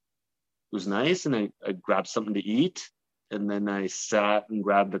it was nice, and I grabbed something to eat, and then I sat and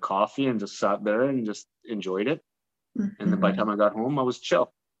grabbed a coffee and just sat there and just enjoyed it. And then by the time I got home, I was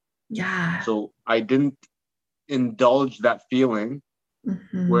chill. Yeah. So I didn't indulge that feeling,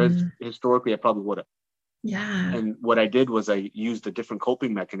 whereas historically I probably would have. Yeah. And what I did was I used a different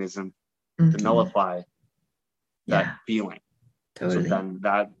coping mechanism to nullify that feeling. Totally. So then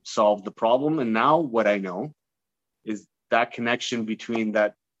that solved the problem. And now what I know is that connection between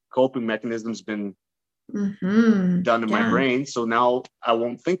that coping mechanism's been done in my brain. So now I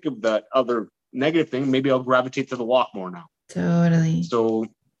won't think of that other negative thing. Maybe I'll gravitate to the walk more now. Totally. So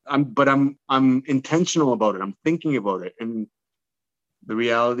I'm intentional about it. I'm thinking about it. And the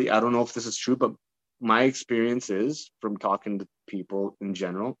reality, I don't know if this is true, but my experience is from talking to people in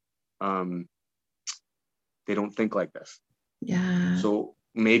general, they don't think like this. Yeah. So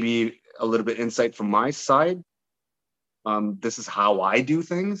maybe a little bit insight from my side. This is how I do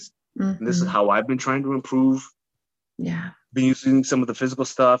things. And this is how I've been trying to improve. Yeah. Been using some of the physical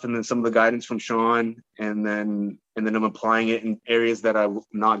stuff and then some of the guidance from Sean, and then I'm applying it in areas that I'm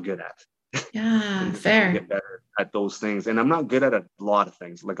not good at. Yeah, fair. Get better at those things. And I'm not good at a lot of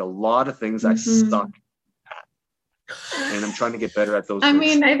things. Like a lot of things I suck at. And I'm trying to get better at those things. I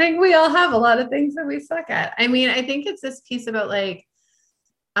mean, I think we all have a lot of things that we suck at. I mean, I think it's this piece about like,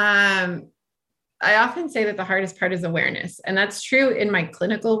 I often say that the hardest part is awareness. And that's true in my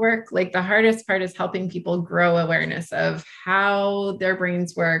clinical work. Like the hardest part is helping people grow awareness of how their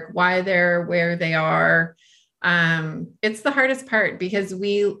brains work, why they're where they are. It's the hardest part because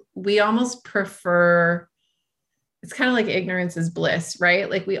we almost prefer, it's kind of like ignorance is bliss, right?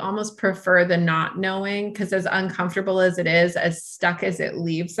 Like we almost prefer the not knowing, because as uncomfortable as it is, as stuck as it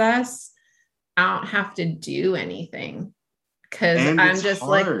leaves us, I don't have to do anything because I'm just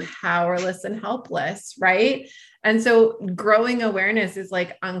hard. Like powerless and helpless, right? And so growing awareness is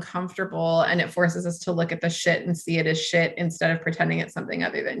like uncomfortable, and it forces us to look at the shit and see it as shit instead of pretending it's something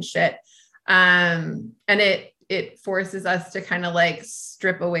other than shit. And it forces us to kind of like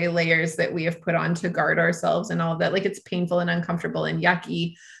strip away layers that we have put on to guard ourselves and all of that. Like it's painful and uncomfortable and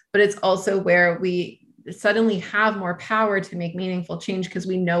yucky, but it's also where we suddenly have more power to make meaningful change because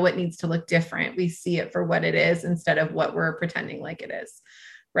we know it needs to look different. We see it for what it is instead of what we're pretending like it is.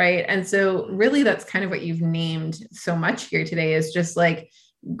 Right. And so really that's kind of what you've named so much here today, is just like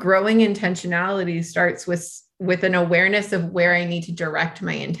growing intentionality starts with an awareness of where I need to direct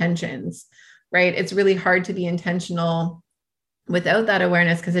my intentions. Right. It's really hard to be intentional without that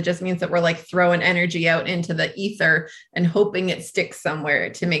awareness, because it just means that we're like throwing energy out into the ether and hoping it sticks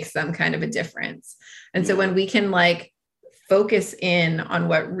somewhere to make some kind of a difference. And so when we can like focus in on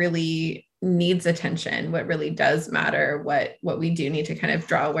what really needs attention, what really does matter, what we do need to kind of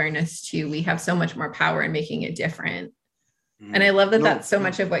draw awareness to, we have so much more power in making it different. And I love that that's so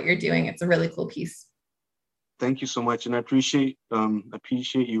much of what you're doing. It's a really cool piece. Thank you so much. And I appreciate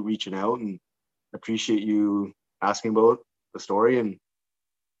you reaching out, and appreciate you asking about the story. And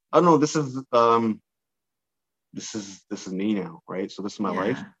I don't know, this is me now, right? So this is my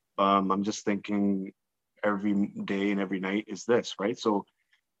life. I'm just thinking every day and every night is this, right? So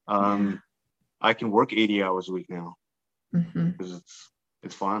I can work 80 hours a week now because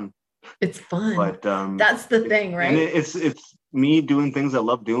it's fun. It's fun. But that's the thing, right? And it's me doing things I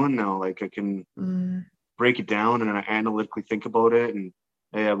love doing now. Like I can break it down and I analytically think about it, and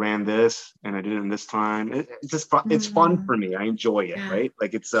hey, I ran this and I did it in this time. It's just it's fun for me. I enjoy it, right?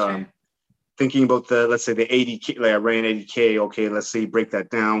 Like it's thinking about let's say the 80K, like I ran 80K. Okay, let's say break that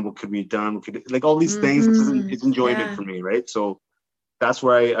down. What could we have done? Like all these things. It's enjoyment for me, right? So that's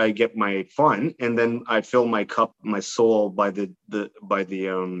where I get my fun, and then I fill my cup, my soul by the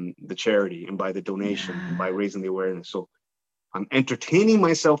charity and by the donation and by raising the awareness. So I'm entertaining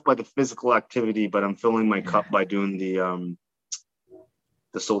myself by the physical activity, but I'm filling my cup by doing the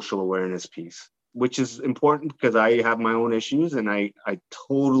social awareness piece, which is important because I have my own issues, and I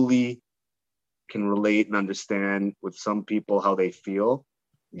totally can relate and understand with some people how they feel.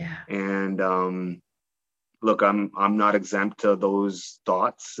 Yeah. And look, I'm not exempt to those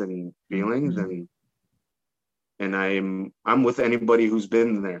thoughts and feelings, and I'm with anybody who's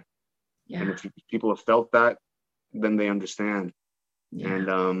been there. Yeah. And if people have felt that, then they understand. Yeah.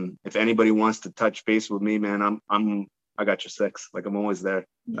 And if anybody wants to touch base with me, man, I got your six. Like I'm always there.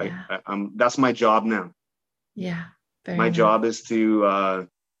 Yeah. That's my job now. Yeah. My job is to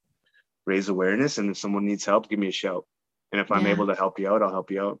raise awareness, and if someone needs help, give me a shout. And if I'm able to help you out, I'll help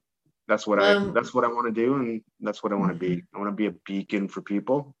you out. That's what I want to do, and that's what I want to be. I want to be a beacon for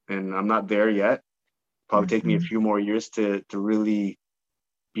people, and I'm not there yet. Probably take me a few more years to really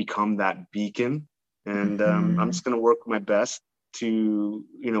become that beacon. And I'm just going to work my best to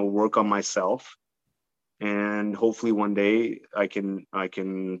work on myself, and hopefully one day I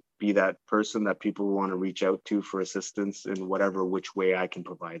can be that person that people want to reach out to for assistance in which way I can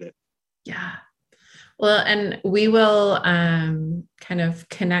provide it. Yeah. Well, and we will kind of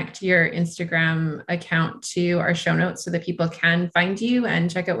connect your Instagram account to our show notes so that people can find you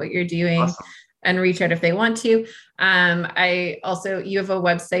and check out what you're doing. Awesome. And reach out if they want to. You have a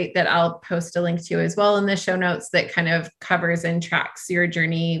website that I'll post a link to as well in the show notes that kind of covers and tracks your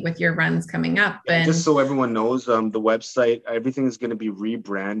journey with your runs coming up. And just so everyone knows, the website, everything is going to be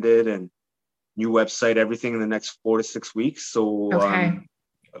rebranded, and new website, everything in the next 4 to 6 weeks. So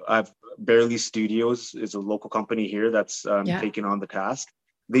I've Barely Studios is a local company here that's taking on the task.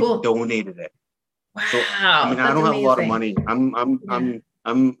 They donated it. Wow. So I mean, I don't have a lot of money.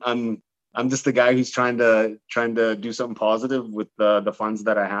 I'm just the guy who's trying to do something positive with the funds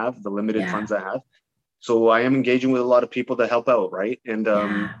that I have, the limited funds I have. So I am engaging with a lot of people to help out, right? And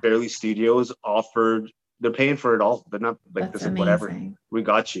Barely Studios they're paying for it all. They're not like, this is whatever, we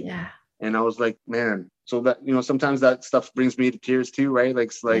got you. Yeah. And I was like, man, so that, sometimes that stuff brings me to tears too, right? Like,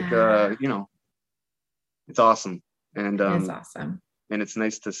 it's like, it's awesome. And it's awesome. And it's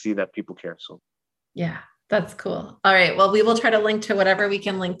nice to see that people care. So yeah, that's cool. All right. Well, we will try to link to whatever we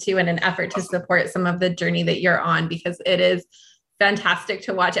can link to in an effort to support some of the journey that you're on, because it is fantastic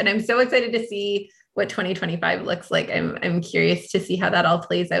to watch. And I'm so excited to see what 2025 looks like. I'm curious to see how that all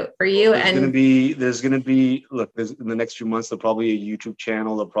plays out for you. There's going to be, in the next few months, there'll probably be a YouTube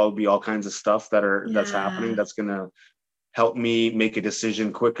channel. There'll probably be all kinds of stuff that's happening. That's going to help me make a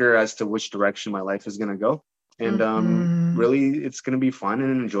decision quicker as to which direction my life is going to go. And really, it's going to be fun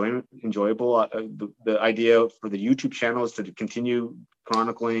and enjoyable. The idea for the YouTube channel is to continue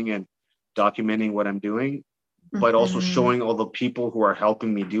chronicling and documenting what I'm doing, but also showing all the people who are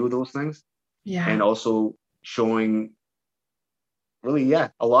helping me do those things. Yeah. And also showing really,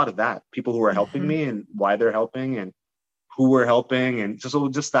 a lot of that. People who are helping me and why they're helping and who we're helping. And just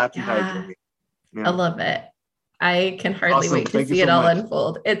that entire journey. Yeah. I love it. I can hardly wait to see it all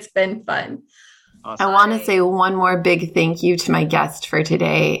unfold. It's been fun. Awesome. I want to say one more big thank you to my guest for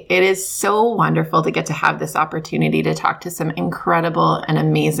today. It is so wonderful to get to have this opportunity to talk to some incredible and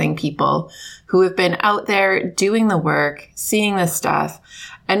amazing people who have been out there doing the work, seeing the stuff,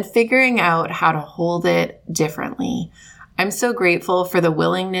 and figuring out how to hold it differently. I'm so grateful for the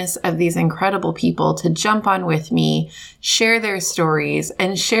willingness of these incredible people to jump on with me, share their stories,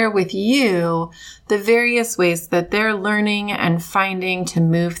 and share with you the various ways that they're learning and finding to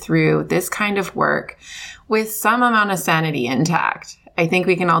move through this kind of work with some amount of sanity intact. I think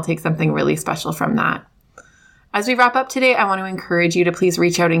we can all take something really special from that. As we wrap up today, I want to encourage you to please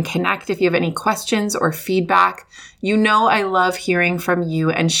reach out and connect if you have any questions or feedback. You know I love hearing from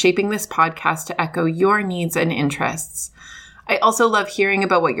you and shaping this podcast to echo your needs and interests. I also love hearing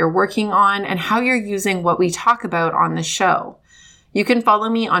about what you're working on and how you're using what we talk about on the show. You can follow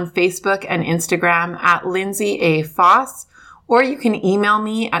me on Facebook and Instagram at Lindsay A. Foss, or you can email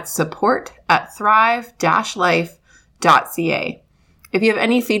me at support@thrive-life.ca. If you have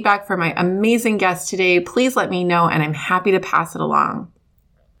any feedback for my amazing guest today, please let me know and I'm happy to pass it along.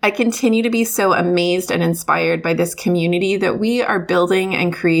 I continue to be so amazed and inspired by this community that we are building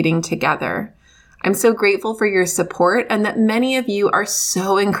and creating together. I'm so grateful for your support and that many of you are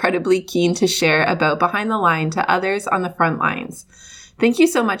so incredibly keen to share about Behind the Line to others on the front lines. Thank you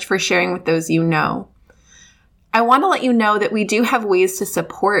so much for sharing with those you know. I want to let you know that we do have ways to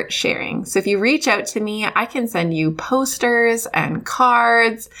support sharing. So if you reach out to me, I can send you posters and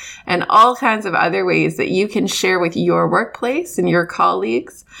cards and all kinds of other ways that you can share with your workplace and your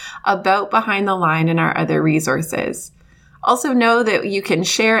colleagues about Behind the Line and our other resources. Also know that you can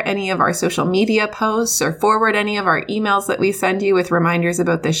share any of our social media posts or forward any of our emails that we send you with reminders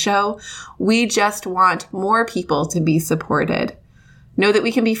about the show. We just want more people to be supported. Know that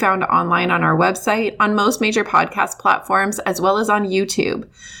we can be found online on our website, on most major podcast platforms, as well as on YouTube.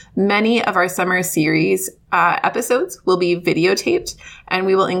 Many of our summer series episodes will be videotaped, and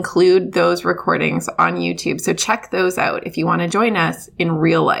we will include those recordings on YouTube. So check those out if you want to join us in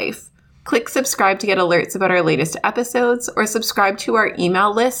real life. Click subscribe to get alerts about our latest episodes, or subscribe to our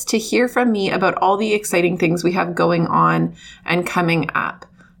email list to hear from me about all the exciting things we have going on and coming up.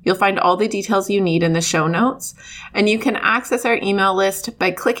 You'll find all the details you need in the show notes, and you can access our email list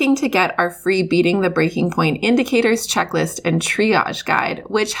by clicking to get our free Beating the Breaking Point Indicators Checklist and Triage Guide,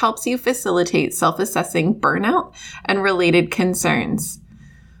 which helps you facilitate self-assessing burnout and related concerns.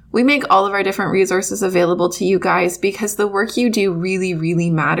 We make all of our different resources available to you guys because the work you do really, really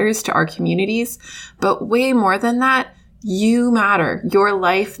matters to our communities. But way more than that, you matter. Your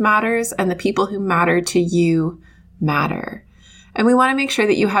life matters, and the people who matter to you matter. And we want to make sure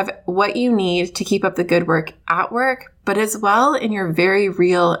that you have what you need to keep up the good work at work, but as well in your very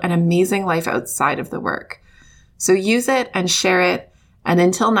real and amazing life outside of the work. So use it and share it. And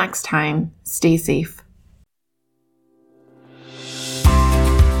until next time, stay safe.